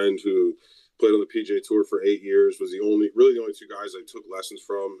best friend, who played on the PGA Tour for 8 years, was the only two guys I took lessons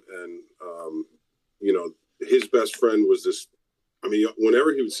from. And, his best friend was this. I mean,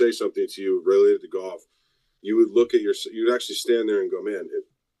 whenever he would say something to you related to golf, you would look at you'd actually stand there and go, man,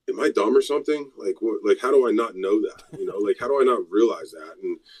 am I dumb or something? Like, what, like, how do I not know that? Like, how do I not realize that?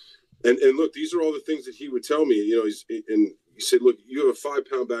 And look, these are all the things that he would tell me. He said, look, you have a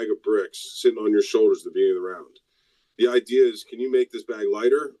 5-pound bag of bricks sitting on your shoulders at the beginning of the round. The idea is, can you make this bag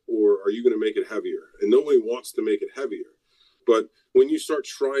lighter, or are you going to make it heavier? And nobody wants to make it heavier. But when you start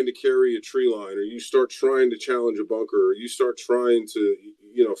trying to carry a tree line, or you start trying to challenge a bunker, or you start trying to,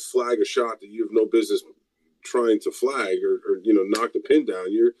 flag a shot that you have no business trying to flag, or knock the pin down,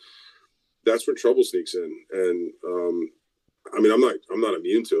 that's when trouble sneaks in. And, I mean, I'm not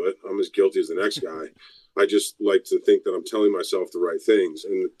immune to it. I'm as guilty as the next guy. I just like to think that I'm telling myself the right things,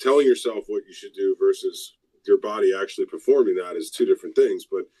 and telling yourself what you should do versus your body actually performing that is two different things.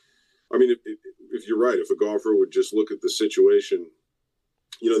 But I mean, if you're right, if a golfer would just look at the situation,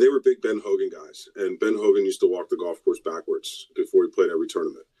 they were big Ben Hogan guys, and Ben Hogan used to walk the golf course backwards before he played every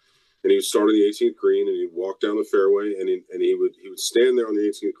tournament. And he would start on the 18th green, and he'd walk down the fairway, and he would stand there on the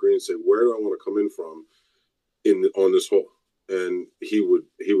 18th green and say, where do I want to come in from on this hole? And he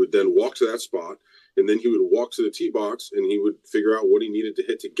would then walk to that spot, and then he would walk to the tee box, and he would figure out what he needed to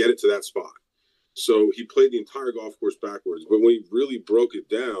hit to get it to that spot. So he played the entire golf course backwards. But when he really broke it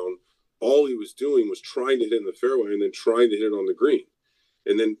down, all he was doing was trying to hit in the fairway and then trying to hit it on the green.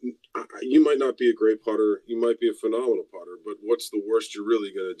 And then you might not be a great putter. You might be a phenomenal putter, but what's the worst you're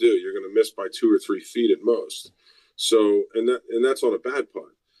really going to do? You're going to miss by 2 or 3 feet at most. So, and that's on a bad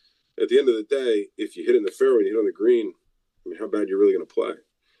putt. At the end of the day, if you hit in the fairway and you hit on the green, I mean, how bad you're really going to play?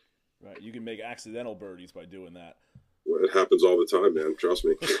 Right. You can make accidental birdies by doing that. Well, it happens all the time, man. Trust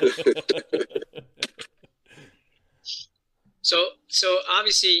me. So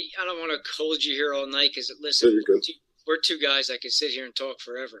obviously, I don't want to hold you here all night because, listen, we're two guys that could sit here and talk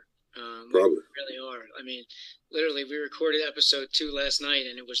forever. Probably. We really are. I mean, literally, we recorded episode 2 last night,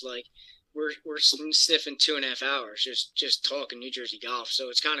 and it was like we're sniffing 2.5 hours just talking New Jersey golf. So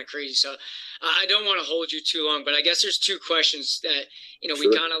it's kind of crazy. So I don't want to hold you too long, but I guess there's 2 questions that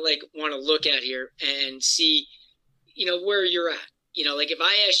we kind of like want to look at here and see where you're at. Like if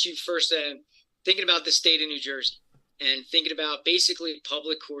I asked you first, thinking about the state of New Jersey and thinking about basically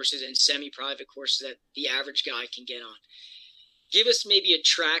public courses and semi-private courses that the average guy can get on. Give us maybe a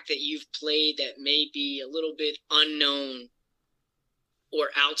track that you've played that may be a little bit unknown or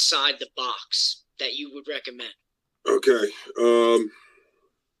outside the box that you would recommend. Okay. All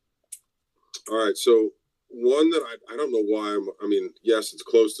right. So one that I don't know why yes, it's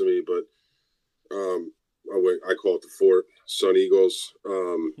close to me, but I call it the Fort Sun Eagles.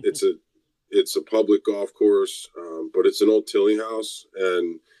 It's a public golf course, but it's an old Tillinghast,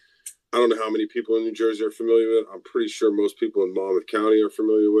 and I don't know how many people in New Jersey are familiar with it. I'm pretty sure most people in Monmouth County are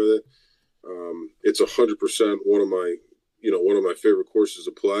familiar with it. It's 100% one of my favorite courses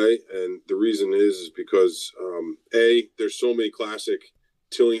to play, and the reason is because there's so many classic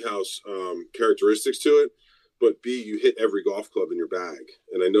Tillinghast characteristics to it, but B, you hit every golf club in your bag,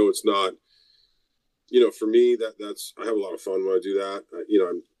 and I know it's not. For me, that's I have a lot of fun when I do that.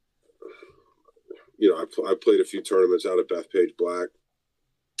 I played a few tournaments out at Bethpage Black,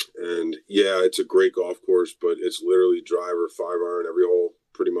 and yeah, it's a great golf course, but it's literally driver 5-iron every hole,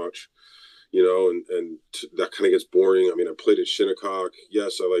 pretty much. and that kind of gets boring. I mean, I played at Shinnecock.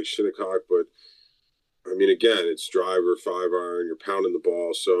 Yes, I like Shinnecock, but I mean, again, it's driver, 5-iron, you're pounding the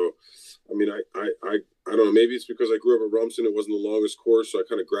ball. So, I mean, I don't know. Maybe it's because I grew up at Rumson. It wasn't the longest course, so I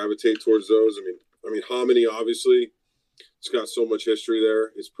kind of gravitate towards those. I mean, Hominy, obviously, it's got so much history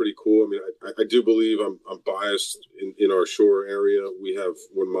there. It's pretty cool. I mean, I do believe I'm biased in our shore area. We have,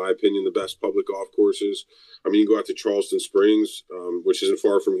 in my opinion, the best public golf courses. I mean, you can go out to Charleston Springs, which isn't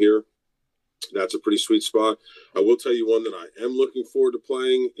far from here. That's a pretty sweet spot. I will tell you one that I am looking forward to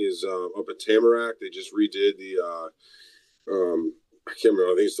playing is up at Tamarack. They just redid the I can't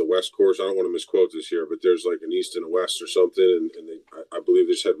remember. I think it's the West course. I don't want to misquote this year, but there's like an East and a West or something, and I believe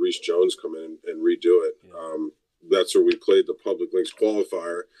they just had Reese Jones come in and redo it. Yeah. That's where we played the Public Links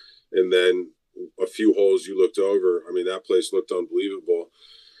qualifier, and then a few holes you looked over. I mean, that place looked unbelievable.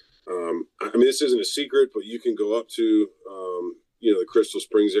 I mean, this isn't a secret, but you can go up to the Crystal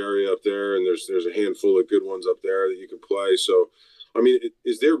Springs area up there, and there's a handful of good ones up there that you can play. So, I mean,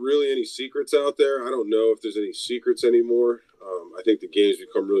 is there really any secrets out there? I don't know if there's any secrets anymore. I think the game's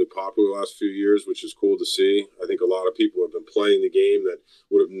become really popular the last few years, which is cool to see. I think a lot of people have been playing the game that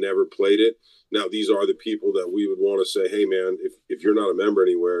would have never played it. Now, these are the people that we would want to say, hey, man, if you're not a member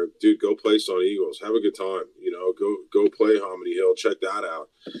anywhere, dude, go play Sun Eagles. Have a good time. Go play Hominy Hill. Check that out.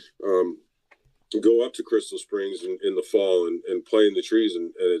 Go up to Crystal Springs in the fall and play in the trees.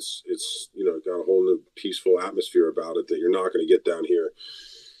 And it's got a whole new peaceful atmosphere about it that you're not going to get down here.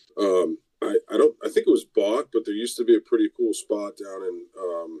 I think it was bought, but there used to be a pretty cool spot down in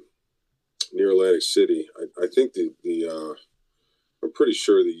near Atlantic City. I think I'm pretty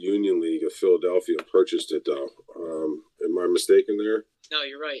sure the Union League of Philadelphia purchased it, though. Am I mistaken there? No,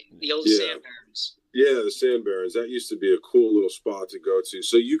 you're right. The old Sand Barons. Yeah, the Sand Barons. That used to be a cool little spot to go to.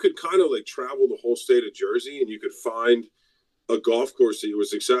 So you could kind of like travel the whole state of Jersey, and you could find a golf course that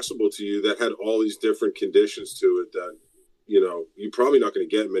was accessible to you that had all these different conditions to it that, you're probably not going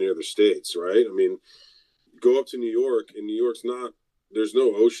to get in many other states, right? I mean, go up to New York, and New York's there's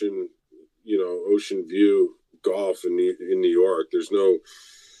no ocean view golf in New York. There's no,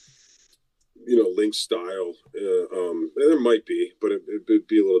 link style. And there might be, but it'd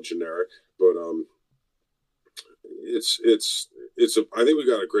be a little generic. But I think we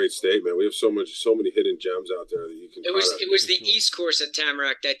got a great state, man. We have so many hidden gems out there that you can. It was the East course at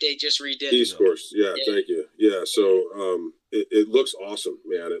Tamarack that they just redid. East course, yeah. Thank you. Yeah, so it looks awesome,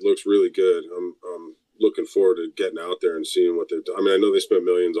 man. It looks really good. I'm looking forward to getting out there and seeing what they've done. I mean, I know they spent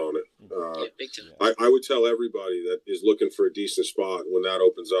millions on it. Big time. I would tell everybody that is looking for a decent spot when that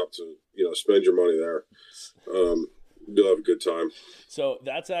opens up to spend your money there. You'll have a good time. So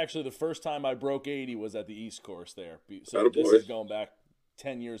that's actually the first time I broke 80 was at the East course there. So this is going back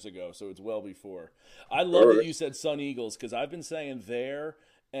 10 years ago, so it's well before. I love that you said Sun Eagles, because I've been saying there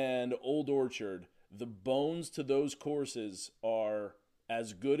and Old Orchard, the bones to those courses are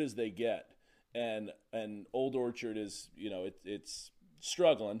as good as they get. And Old Orchard is, it's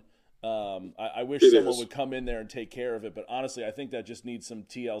struggling. I wish someone would come in there and take care of it, but honestly, I think that just needs some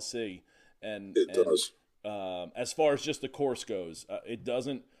TLC. And it does. As far as just the course goes, it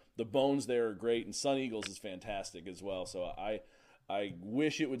doesn't. The bones there are great, and Sun Eagles is fantastic as well. So I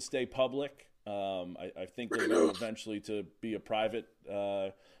wish it would stay public. I think they'll go eventually to be a private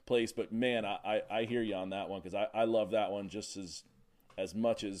place, but man, I hear you on that one, because I love that one just as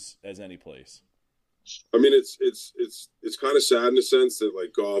much as any place. I mean, it's kind of sad in a sense that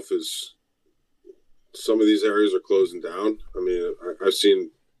like golf is, some of these areas are closing down. I mean, I've seen,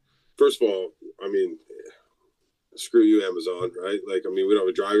 first of all, I mean, screw you, Amazon, right? Like, I mean, we don't have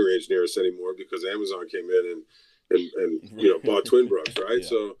a driving range near us anymore because Amazon came in and bought Twin Brooks, right? Yeah.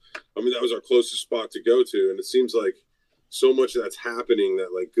 So, I mean, that was our closest spot to go to, and it seems like so much of that's happening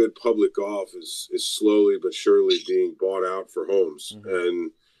that like good public golf is slowly but surely being bought out for homes. Mm-hmm.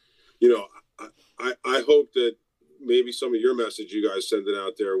 And I hope that maybe some of your message you guys sending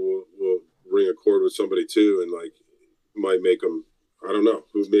out there will ring a chord with somebody too, and like might make them. I don't know.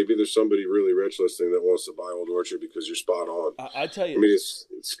 Maybe there's somebody really rich listening that wants to buy Old Orchard because you're spot on. I tell you, I mean,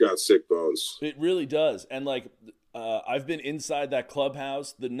 it's got sick bones. It really does. And like, I've been inside that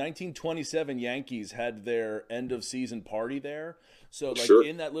clubhouse. The 1927 Yankees had their end of season party there. So like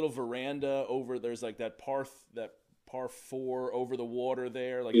in that little veranda over, there's like that par 4 over the water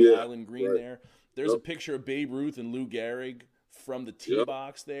there, like the island green there. There's a picture of Babe Ruth and Lou Gehrig from the tee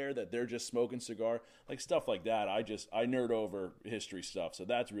box there, that they're just smoking cigar, like stuff like that. I nerd over history stuff, so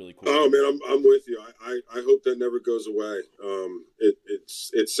that's really cool. Oh man, I'm with you. I hope that never goes away.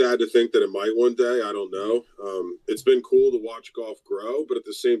 It's sad to think that it might one day. I don't know. It's been cool to watch golf grow, but at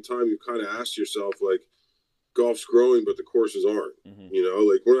the same time, you kind of ask yourself, like, golf's growing, but the courses aren't. Mm-hmm. You know,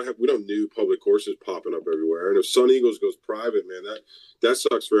 like we don't new public courses popping up everywhere. And if Sun Eagles goes private, man, that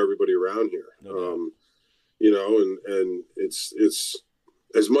sucks for everybody around here. No you know, and it's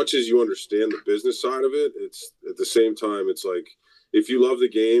as much as you understand the business side of it, it's at the same time, it's like, if you love the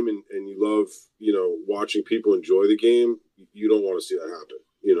game and you love, you know, watching people enjoy the game, you don't want to see that happen.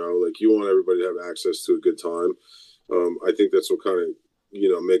 You know, like, you want everybody to have access to a good time. I think that's what kind of, you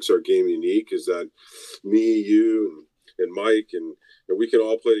know, makes our game unique, is that me, you, and Mike, and we can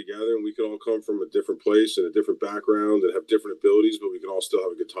all play together, and we can all come from a different place and a different background and have different abilities, but we can all still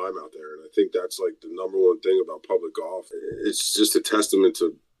have a good time out there. And I think that's like the number one thing about public golf. It's just a testament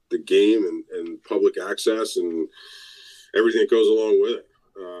to the game and public access and everything that goes along with it.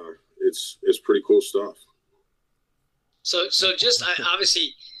 It's pretty cool stuff. So just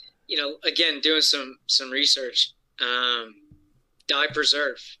obviously, you know, again, doing some research, Dye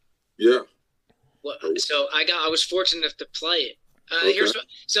Preserve. Yeah. Well, so I was fortunate enough to play it. Okay.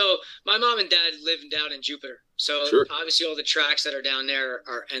 So my mom and dad lived down in Jupiter. So Sure. obviously all the tracks that are down there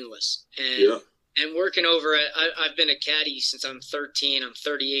are endless. And Yeah. and working over it, I've been a caddy since I'm 13. I'm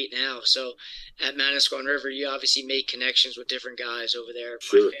 38 now. So at Manasquan River, you obviously made connections with different guys over there.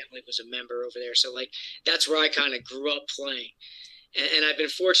 Sure. My family was a member over there. So, like, that's where I kind of grew up playing. And I've been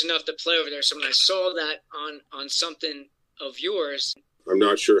fortunate enough to play over there. So when I saw that on something of yours. I'm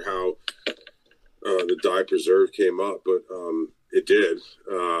not sure how the Dye Preserve came up, but it did.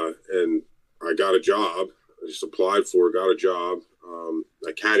 And I got a job. I just applied for it, got a job.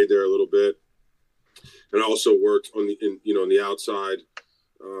 I caddied there a little bit. And I also worked on the outside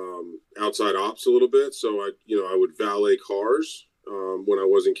ops a little bit. So I would valet cars when I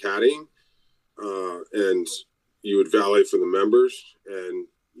wasn't caddying, and you would valet for the members. And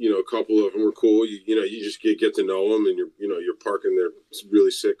a couple of them were cool. You just get to know them, and you're parking their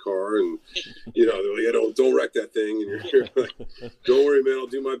really sick car, and they're like, don't wreck that thing. And you're like, don't worry, man, I'll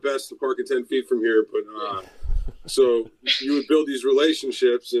do my best to park it 10 feet from here. But so you would build these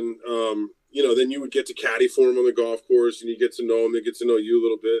relationships, and then you would get to caddy for them on the golf course, and you get to know them, they get to know you a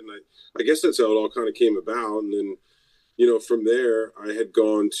little bit. And I guess that's how it all kind of came about. And then, from there, I had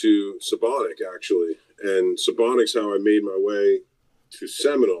gone to Sabonic, actually. And Sabonic's how I made my way to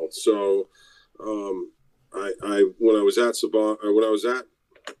Seminole. So when I was at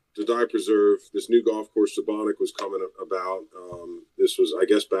the Dye Preserve, this new golf course, Sabonic, was coming about. This was, I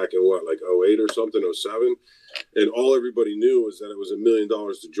guess, back in like 08 or something, 07. And all everybody knew was that it was $1 million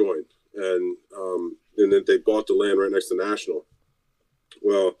to join. And then they bought the land right next to National.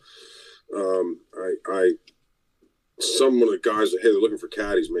 Well, some of the guys said, hey, they're looking for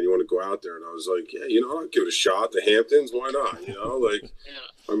caddies, man. You want to go out there? And I was like, yeah, I'll give it a shot. The Hamptons, why not?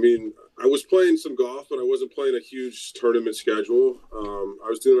 I mean, I was playing some golf, but I wasn't playing a huge tournament schedule. I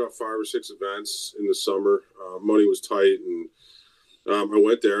was doing about 5 or 6 events in the summer. Money was tight, and I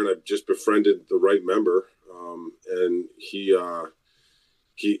went there, and I just befriended the right member. And he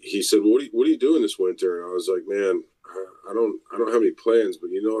said, well, what are you doing this winter? And I was like, man, I don't have any plans,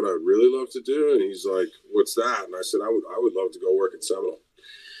 but you know what I'd really love to do? And he's like, what's that? And I said, I would love to go work at Seminole.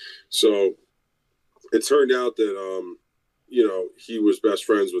 So it turned out that, he was best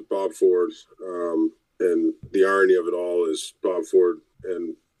friends with Bob Ford. And the irony of it all is Bob Ford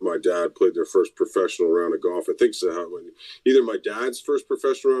and my dad played their first professional round of golf. I think so. Either my dad's first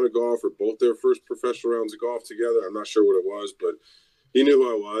professional round of golf or both their first professional rounds of golf together. I'm not sure what it was, but he knew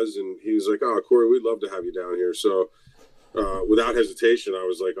who I was, and he was like, oh, Corey, we'd love to have you down here. So without hesitation, I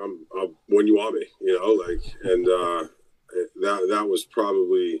was like, I'll when you want me, and that was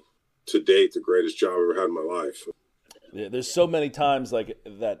probably to date the greatest job I've ever had in my life. Yeah, there's so many times like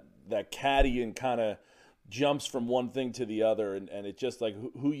that caddying kind of jumps from one thing to the other, and it's just like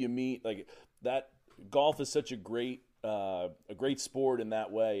who you meet. Like that, golf is such a great sport in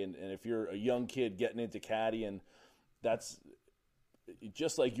that way, and if you're a young kid getting into caddying, that's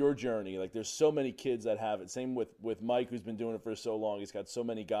just like your journey. Like there's so many kids that have it. Same with Mike, who's been doing it for so long. He's got so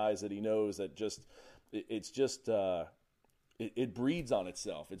many guys that he knows that it breeds on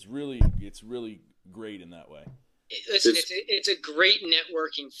itself. It's really great in that way. Listen, it's a great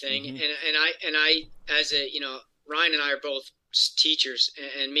networking thing. Mm-hmm. and I as a, Ryan and I are both teachers,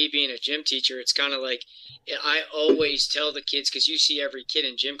 and me being a gym teacher, it's kind of like I always tell the kids, because you see every kid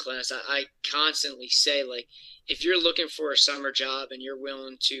in gym class, I constantly say, like, if you're looking for a summer job and you're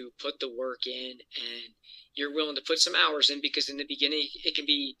willing to put the work in and you're willing to put some hours in, because in the beginning it can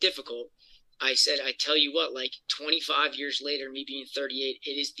be difficult. I said, I tell you what, like 25 years later, me being 38,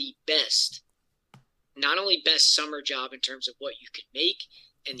 it is the best, not only best summer job in terms of what you can make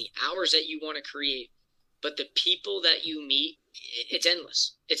and the hours that you want to create, but the people that you meet it's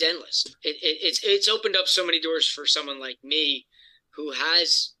endless. It's endless. It's opened up so many doors for someone like me who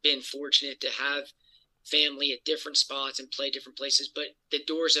has been fortunate to have family at different spots and play different places, but the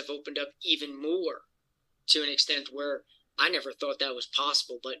doors have opened up even more to an extent where I never thought that was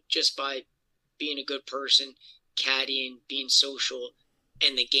possible. But just by being a good person, caddying, being social,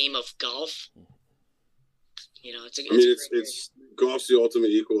 and the game of golf, it's golf's the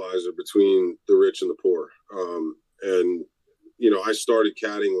ultimate equalizer between the rich and the poor. And I started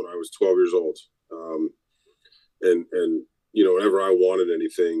caddying when I was 12 years old. And whenever I wanted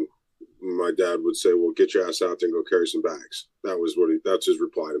anything, my dad would say, well, get your ass out there and go carry some bags. That's his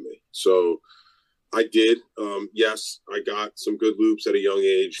reply to me. So I did. Yes, I got some good loops at a young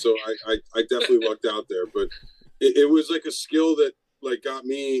age. So I definitely lucked out there, but it was like a skill that like got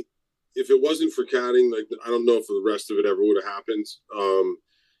me. If it wasn't for caddying, like, I don't know if the rest of it ever would have happened. I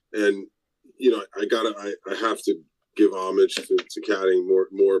have to give homage to caddying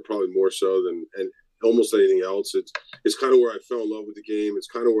probably more so than almost anything else. It's kind of where I fell in love with the game. It's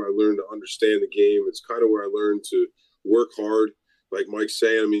kind of where I learned to understand the game. It's kind of where I learned to work hard. Like Mike's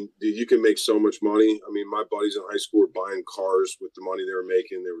saying, I mean, dude, you can make so much money. I mean, my buddies in high school were buying cars with the money they were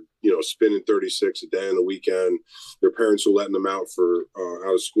making. They were, spending 36 a day on the weekend. Their parents were letting them out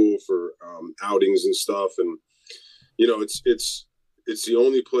out of school for outings and stuff. And, it's the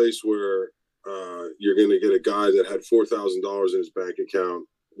only place where you're going to get a guy that had $4,000 in his bank account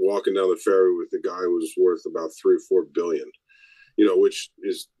walking down the ferry with the guy who was worth about $3 or $4 billion, which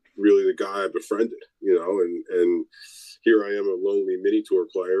is really the guy I befriended, and here I am, a lonely mini tour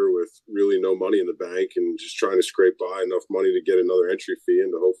player with really no money in the bank and just trying to scrape by enough money to get another entry fee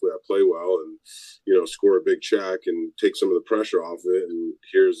and to hopefully I play well and, score a big check and take some of the pressure off it. And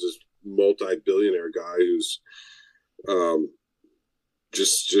here's this multi-billionaire guy who's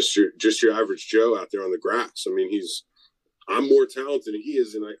just your average Joe out there on the grass. I mean, I'm more talented than he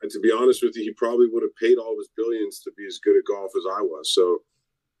is. And to be honest with you, he probably would have paid all of his billions to be as good at golf as I was. So,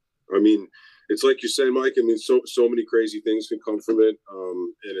 I mean, it's like you say, Mike, I mean, so many crazy things can come from it.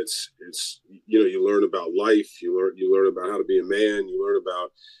 And it's, you learn about life, you learn about how to be a man, you learn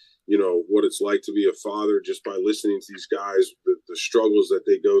about, what it's like to be a father just by listening to these guys, the struggles that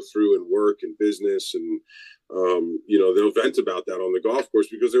they go through in work and business. And, they'll vent about that on the golf course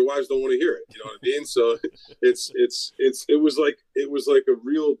because their wives don't want to hear it. You know what I mean? So it was like a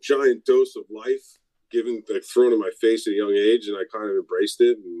real giant dose of life thrown in my face at a young age. And I kind of embraced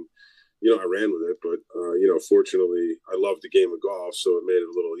it and, I ran with it, but, fortunately I love the game of golf, so it made it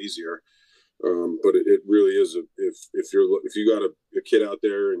a little easier. But it really is, if you got a kid out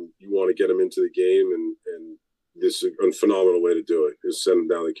there and you want to get them into the game and this is a phenomenal way to do it is send them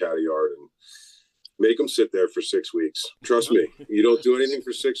down the caddy yard and make them sit there for 6 weeks. Trust me, you don't do anything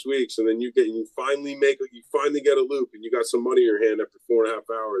for 6 weeks. And then you finally get a loop and you got some money in your hand after 4.5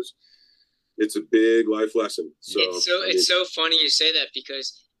 hours. It's a big life lesson. So it's so funny you say that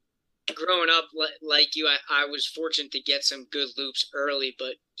because growing up like you, I was fortunate to get some good loops early,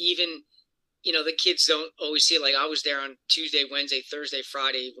 but even, the kids don't always see it. Like I was there on Tuesday, Wednesday, Thursday,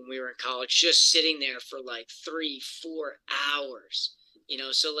 Friday when we were in college, just sitting there for like 3-4 hours,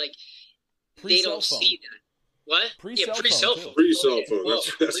 so like they don't see that. What? Pre-cell pre-cell phone. Pre-cell phone.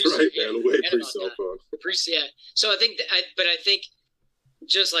 That's right, man. Way pre-cell phone. Yeah. So I think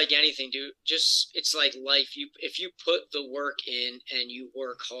just like anything, dude, it's like life. If you put the work in and you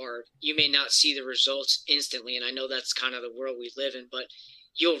work hard, you may not see the results instantly. And I know that's kind of the world we live in, but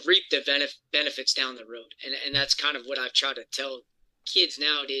you'll reap the benefits down the road. And that's kind of what I've tried to tell kids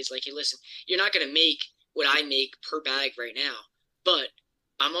nowadays. Like, hey, listen, you're not going to make what I make per bag right now, but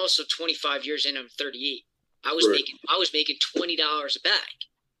I'm also 25 years in. I'm 38. I was making $20 a bag.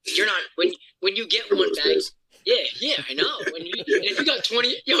 You're not when you get one bag. Yeah, I know. And if you got 20,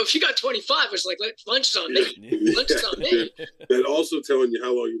 if you got 25, it's like lunch is on me. Lunch is on me. And also telling you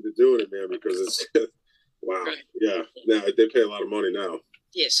how long you've been doing it, man, because it's wow. Right. Yeah. Now they pay a lot of money now.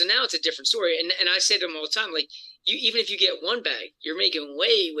 Yeah. So now it's a different story. And I say to them all the time, like, even if you get one bag, you're making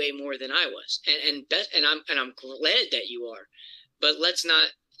way, way more than I was. And I'm glad that you are. But let's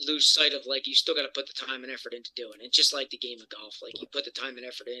not lose sight of, like, you still got to put the time and effort into doing it. Just like the game of golf, like you put the time and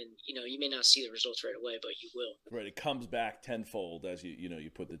effort in, you may not see the results right away, but you will. Right. It comes back tenfold as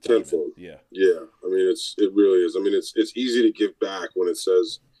you put the time tenfold. In. Yeah. Yeah. I mean, it really is. I mean, it's easy to give back when it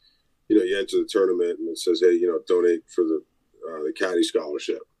says, you enter the tournament and it says, hey, donate for the caddy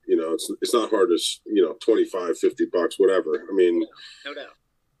scholarship. It's not hard to, $25, $50, whatever. I mean, no doubt.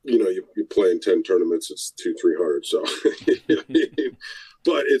 You're playing 10 tournaments, it's $200-300. So,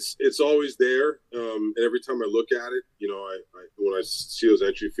 but it's always there. And every time I look at it, I when I see those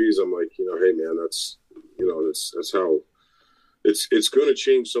entry fees, I'm like, hey man, that's how it's going to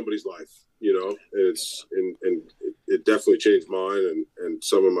change somebody's life, you know, and it definitely changed mine and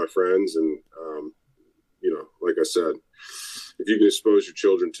some of my friends. And, you know, like I said, if you can expose your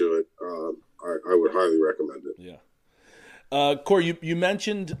children to it, I would highly recommend it. Yeah. Corey, you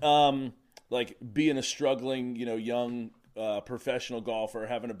mentioned, like being a struggling, you know, young, professional golfer,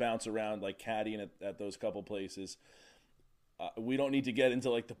 having to bounce around, like caddying at those couple places. We don't need to get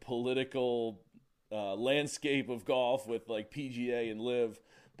into like the political landscape of golf with like PGA and Live,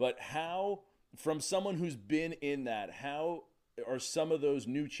 but how, from someone who's been in that, how are some of those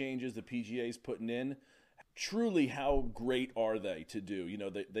new changes the PGA's putting in? Truly, how great are they to do? You know,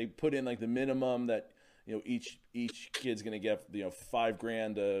 they put in like the minimum that, you know, each kid's going to get, you know,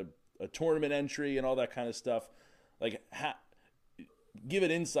 $5,000 a tournament entry and all that kind of stuff. Like, give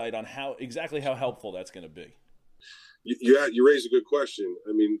it insight on exactly how helpful that's going to be. You raise a good question.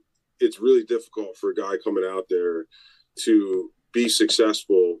 I mean, it's really difficult for a guy coming out there to be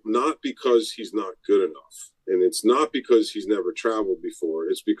successful, not because he's not good enough, and it's not because he's never traveled before.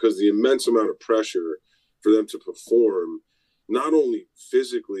 It's because the immense amount of pressure for them to perform, not only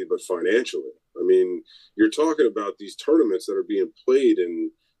physically but financially. I mean, you're talking about these tournaments that are being played, and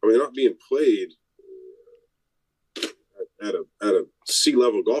I mean, not being played at a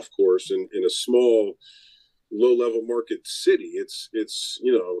sea-level golf course in a small, low-level market city. It's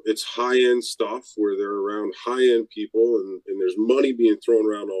you know, it's high-end stuff where they're around high-end people, and there's money being thrown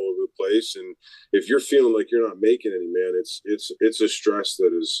around all over the place. And if you're feeling like you're not making any, man, it's a stress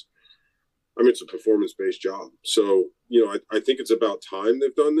that is, I mean, it's a performance-based job. So, you know, I think it's about time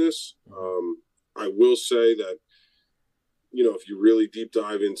they've done this. I will say that, you know, if you really deep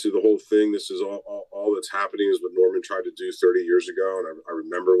dive into the whole thing, this is all that's happening is what Norman tried to do 30 years ago. And I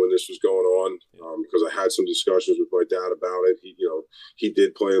remember when this was going on, because I had some discussions with my dad about it. He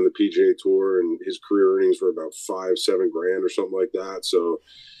did play on the PGA Tour, and his career earnings were about $5-7 grand or something like that. So,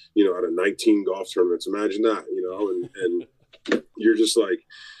 you know, out of 19 golf tournaments, imagine that, you know, and you're just like,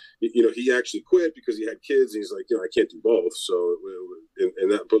 you know, he actually quit because he had kids, and he's like, you know, I can't do both. So,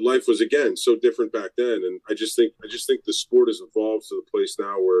 but life was, again, so different back then. And I just think the sport has evolved to the place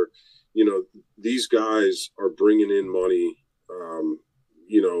now where, you know, these guys are bringing in money,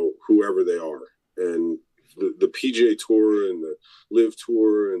 you know, whoever they are. And the PGA Tour and the Live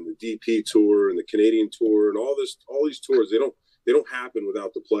Tour and the DP Tour and the Canadian Tour and all these tours, they don't happen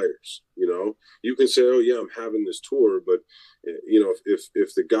without the players. You know, you can say, oh yeah, I'm having this tour, but you know,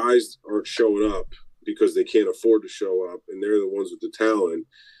 if the guys aren't showing up because they can't afford to show up, and they're the ones with the talent,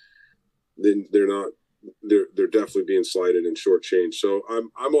 then they're definitely being slighted and shortchanged. So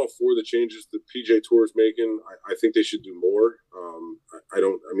I'm all for the changes the PGA Tour is making. I think they should do more. I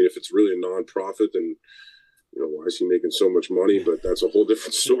mean, if it's really a nonprofit, then, you know, why is he making so much money? But that's a whole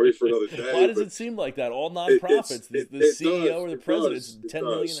different story for another day. Why does it seem like that? All nonprofits, the CEO or the president's $10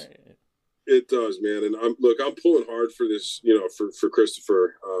 million. It does, man. And I'm pulling hard for this, you know, for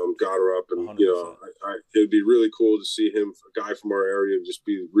Christopher Goddard, and 100%. You know, it'd be really cool to see him, a guy from our area, just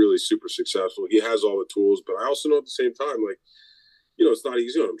be really super successful. He has all the tools, but I also know at the same time, like, you know, it's not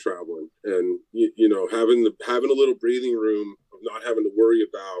easy when I'm traveling, and you know, having a little breathing room of not having to worry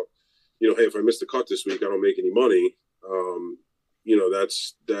about, you know, hey, if I miss the cut this week, I don't make any money. You know,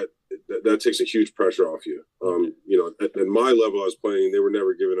 that takes a huge pressure off you. You know, at my level I was playing, they were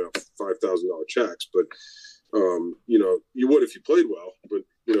never giving out $5,000 checks, but you know, you would if you played well. But,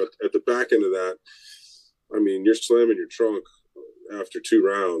 you know, at the back end of that, I mean, you're slamming your trunk after 2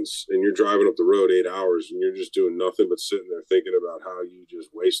 rounds, and you're driving up the road 8 hours, and you're just doing nothing but sitting there thinking about how you just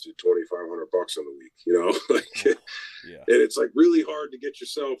wasted $2,500 on the week, you know. Like, yeah. And it's like really hard to get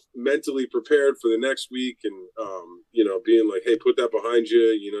yourself mentally prepared for the next week, and you know, being like, hey, put that behind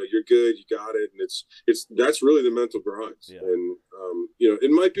you, you know, you're good, you got it. And it's that's really the mental grind. Yeah. And you know,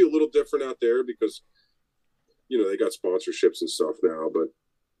 it might be a little different out there because, you know, they got sponsorships and stuff now, but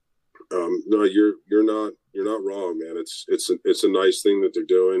no, you're not wrong, man. It's a nice thing that they're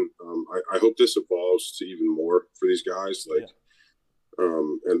doing. I hope this evolves to even more for these guys. Like,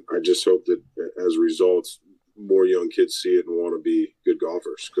 and I just hope that as a result, more young kids see it and want to be good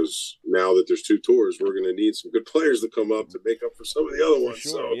golfers. Because now that there's 2 tours, we're going to need some good players to come up to make up for some of the other ones.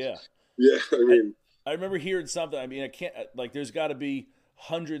 Sure, so, yeah. I mean, I remember hearing something. I mean, I can't, like, there's got to be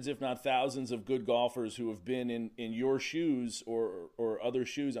hundreds, if not thousands, of good golfers who have been in your shoes or other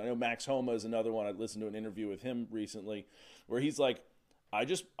shoes. I know Max Homa is another one. I listened to an interview with him recently where he's like,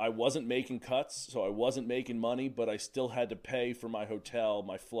 I wasn't making cuts, so I wasn't making money, but I still had to pay for my hotel,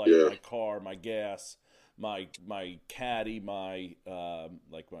 my flight, my car, my gas, my caddy, my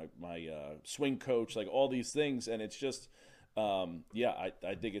swing coach, like all these things. And it's just, yeah,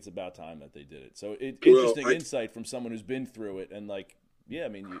 I think it's about time that they did it. So interesting insight from someone who's been through it. And like, yeah, I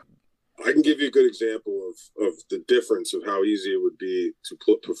mean, I can give you a good example of the difference of how easy it would be to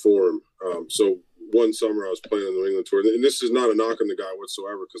perform. So one summer I was playing on the New England tour, and this is not a knock on the guy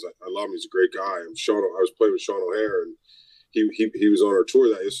whatsoever, because I love him. He's a great guy. I was playing with Sean O'Hare, and he was on our tour.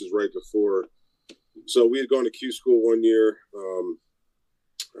 This was right before. So we had gone to Q school one year.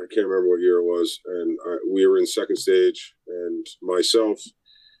 I can't remember what year it was, and we were in second stage, and myself,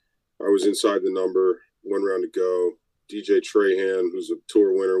 I was inside the number, one round to go. DJ Trahan, who's a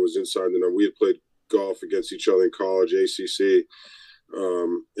tour winner, was inside the number. We had played golf against each other in college, ACC.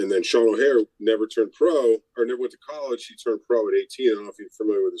 And then Sean O'Hare never turned pro, or never went to college. He turned pro at 18. I don't know if you're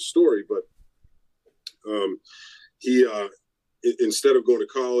familiar with his story, but he instead of going to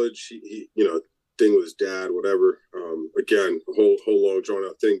college, he thing with his dad, whatever. Again, a whole long drawn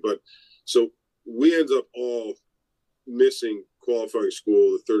out thing. But so we ended up all missing qualifying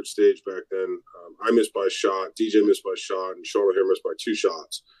school, the third stage back then. I missed by a shot, DJ missed by a shot, and Sean O'Hare missed by 2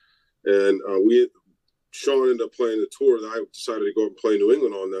 shots. And Sean ended up playing the tour that I decided to go and play New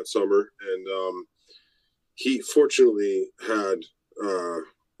England on that summer. And he fortunately had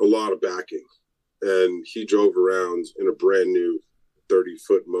a lot of backing, and he drove around in a brand new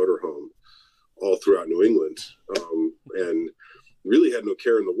 30-foot motorhome all throughout New England, and really had no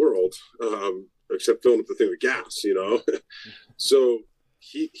care in the world, except filling up the thing with gas, So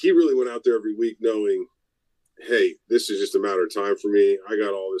he really went out there every week knowing, hey, this is just a matter of time for me. I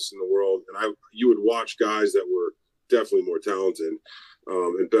got all this in the world. And you would watch guys that were definitely more talented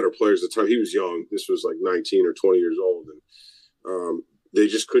and better players at the time. He was young. This was like 19 or 20 years old. And they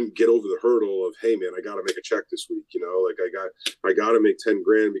just couldn't get over the hurdle of, hey man, I got to make a check this week. Like I got to make 10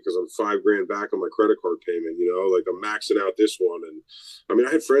 grand because I'm $5 back on my credit card payment, like I'm maxing out this one. And I mean,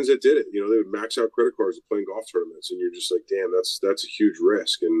 I had friends that did it, they would max out credit cards playing golf tournaments. And you're just like, damn, that's a huge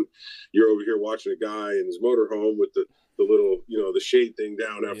risk. And you're over here watching a guy in his motorhome with the little, the shade thing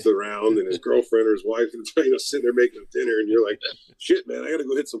down after the round, and his girlfriend or his wife, sitting there making him dinner. And you're like, shit, man, I got to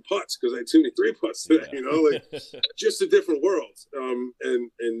go hit some putts because I had too many 3 putts today, like just a different world.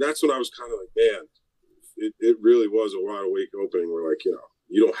 And that's when I was kind of like, man, it really was a wide awake opening where, like,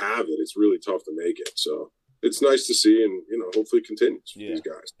 you don't have it. It's really tough to make it. So it's nice to see, and, hopefully it continues for these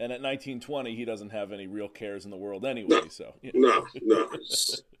guys. And at 1920, he doesn't have any real cares in the world anyway. No.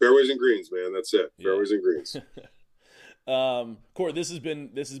 Fairways and greens, man. That's it. Fairways and greens. Corey, this has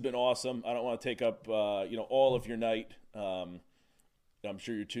been awesome. I don't want to take up all of your night. I'm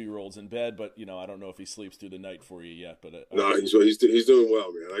sure your 2-year-old's in bed, but I don't know if he sleeps through the night for you yet. But no, he's doing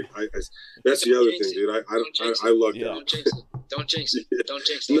well, man. I that's the other thing, dude. I lucked out. Don't jinx it. Don't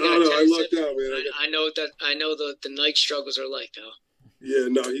jinx it. No, I lucked out, man. I know the night struggles are like, though. Yeah,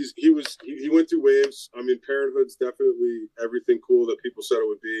 no, he went through waves. I mean, parenthood's definitely everything cool that people said it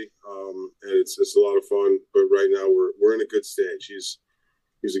would be, and it's a lot of fun. But right now we're in a good stage.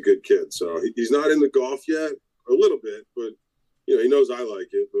 He's a good kid, so he's not in the golf yet, a little bit, but he knows I like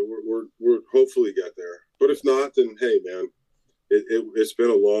it. But we're hopefully get there. But if not, then hey, man, it's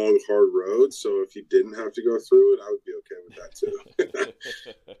been a long, hard road. So if he didn't have to go through it, I would be okay with that too.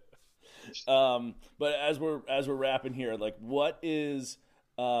 But as we're wrapping here, like, what is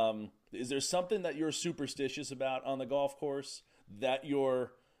there something that you're superstitious about on the golf course that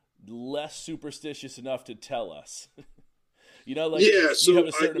you're less superstitious enough to tell us? You have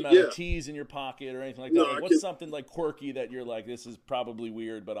a certain amount of teas in your pocket or anything like that. No, like, what's something like quirky that you're like, this is probably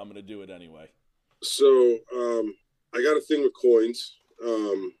weird, but I'm going to do it anyway? So I got a thing with coins.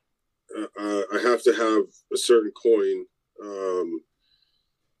 I have to have a certain coin.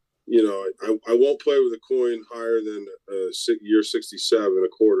 I won't play with a coin higher than year 67, a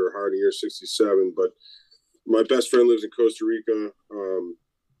quarter higher than year 67. But my best friend lives in Costa Rica.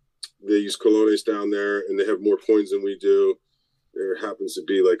 They use colones down there, and they have more coins than we do. There happens to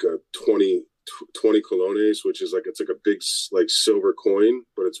be like a 20 colones, which is it's like a big like silver coin,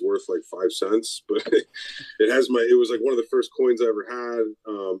 but it's worth like 5 cents. But it was like one of the first coins I ever had.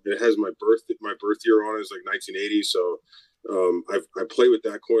 It has my birth year on it. It's like 1980. So I play with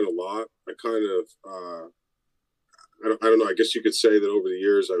that coin a lot. I kind of I don't know. I guess you could say that over the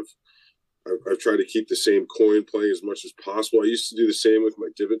years I've tried to keep the same coin playing as much as possible. I used to do the same with my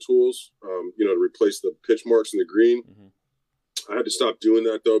divot tools, to replace the pitch marks in the green. Mm-hmm. I had to stop doing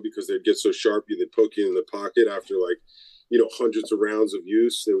that though, because they'd get so sharp, they'd poke you in the pocket after hundreds of rounds of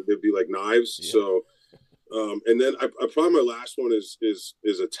use. They'd be like knives. Yeah. So, and then I probably my last one is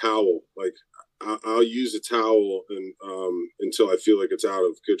a towel. Like I'll use a towel and until I feel like it's out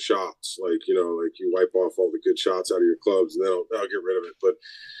of good shots. Like, you know, like you wipe off all the good shots out of your clubs and then I'll get rid of it. But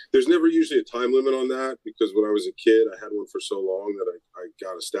there's never usually a time limit on that, because when I was a kid, I had one for so long that I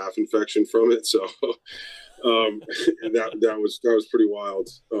got a staph infection from it. So that was pretty wild.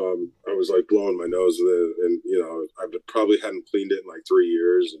 I was like blowing my nose with it, and you know, I probably hadn't cleaned it in like 3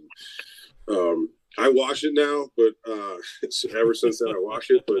 years. And I wash it now, but ever since then I wash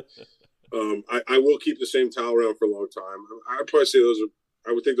it. But I will keep the same towel around for a long time. I'd probably say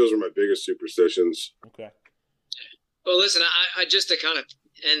I would think those are my biggest superstitions. Okay. Well, listen, I just to kind of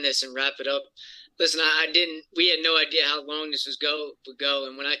end this and wrap it up. Listen, we had no idea how long this would go.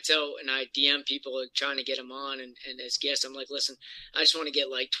 And when I DM people trying to get them on and as guests, I'm like, listen, I just want to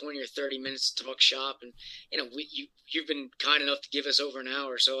get like 20 or 30 minutes to talk shop. And, you know, you've been kind enough to give us over an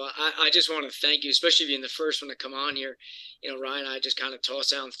hour. So I just want to thank you, especially being the first one to come on here. You know, Ryan and I just kind of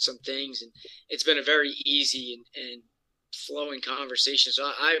toss out some things, and it's been a very easy and flowing conversation. So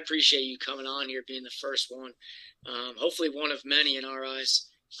I appreciate you coming on here, being the first one. Hopefully one of many in our eyes.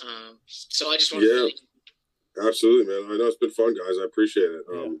 So I just want to thank you. Absolutely, man. I know it's been fun, guys. I appreciate it.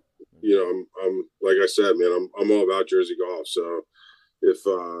 You know, I'm like I said, man, I'm all about Jersey golf. So if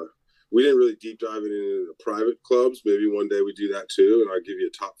we didn't really deep dive into the private clubs, maybe one day we do that too, and I'll give you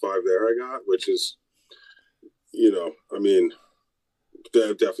a top 5 there I got, which is, you know, I mean,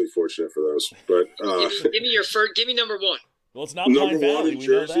 they're definitely fortunate for those. But give me your first. Give me number 1. Well, it's not Pine Valley. We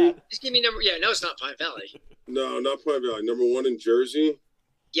know that. Just give me number. Yeah, no, it's not Pine Valley. No, not Pine Valley. Number 1 in Jersey.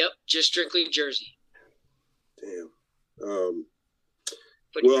 Yep, just strictly Jersey. Damn.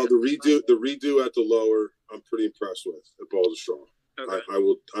 Well, the redo at the lower, I'm pretty impressed with at Balderstraw. Okay.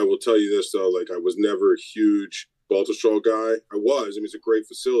 I will tell you this though, like I was never a huge Balderstraw guy. I mean, it's a great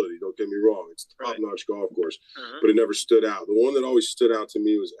facility. Don't get me wrong; it's a top-notch golf course, but it never stood out. The one that always stood out to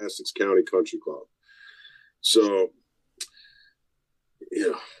me was Essex County Country Club. So,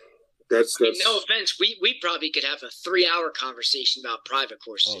 yeah. That's I mean, no offense. We probably could have a 3-hour conversation about private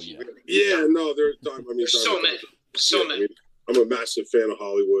courses. Oh, yeah. No, there's so many. I mean, I'm a massive fan of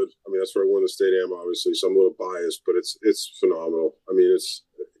Hollywood. I mean, that's where I won the state am, obviously, so I'm a little biased, but it's phenomenal. I mean,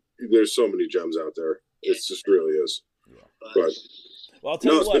 there's so many gems out there. Yeah. It just really is. Yeah. But well, I'll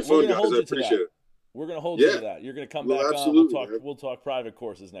tell you what, it's been fun, guys. I appreciate it. We're going to hold you to that. You're going to come back on. We'll talk private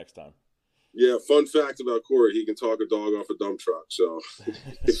courses next time. Yeah, fun fact about Corey, he can talk a dog off a dump truck. So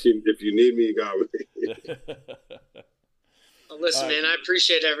if you need me, you got me. Well, listen, man, I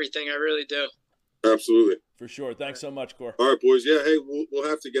appreciate everything. I really do. Absolutely. For sure. Thanks so much, Corey. All right, boys. Yeah, hey, we'll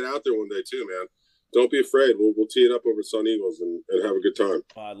have to get out there one day too, man. Don't be afraid. We'll tee it up over Sun Eagles and have a good time.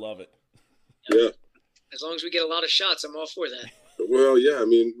 Oh, I love it. Yeah. As long as we get a lot of shots, I'm all for that. Well, yeah, I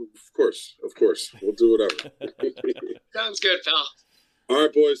mean, of course. We'll do whatever. Sounds good, pal. All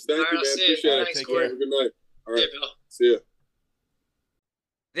right, boys. Thank you, man. Appreciate it. Thanks, Corey. Have a good night. All right. Yeah, see ya.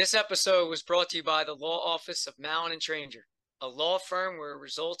 This episode was brought to you by the Law Office of Mallon and Tranger, a law firm where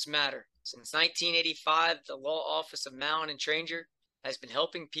results matter. Since 1985, the Law Office of Mallon and Tranger has been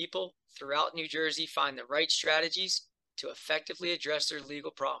helping people throughout New Jersey find the right strategies to effectively address their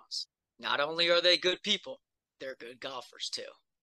legal problems. Not only are they good people, they're good golfers too.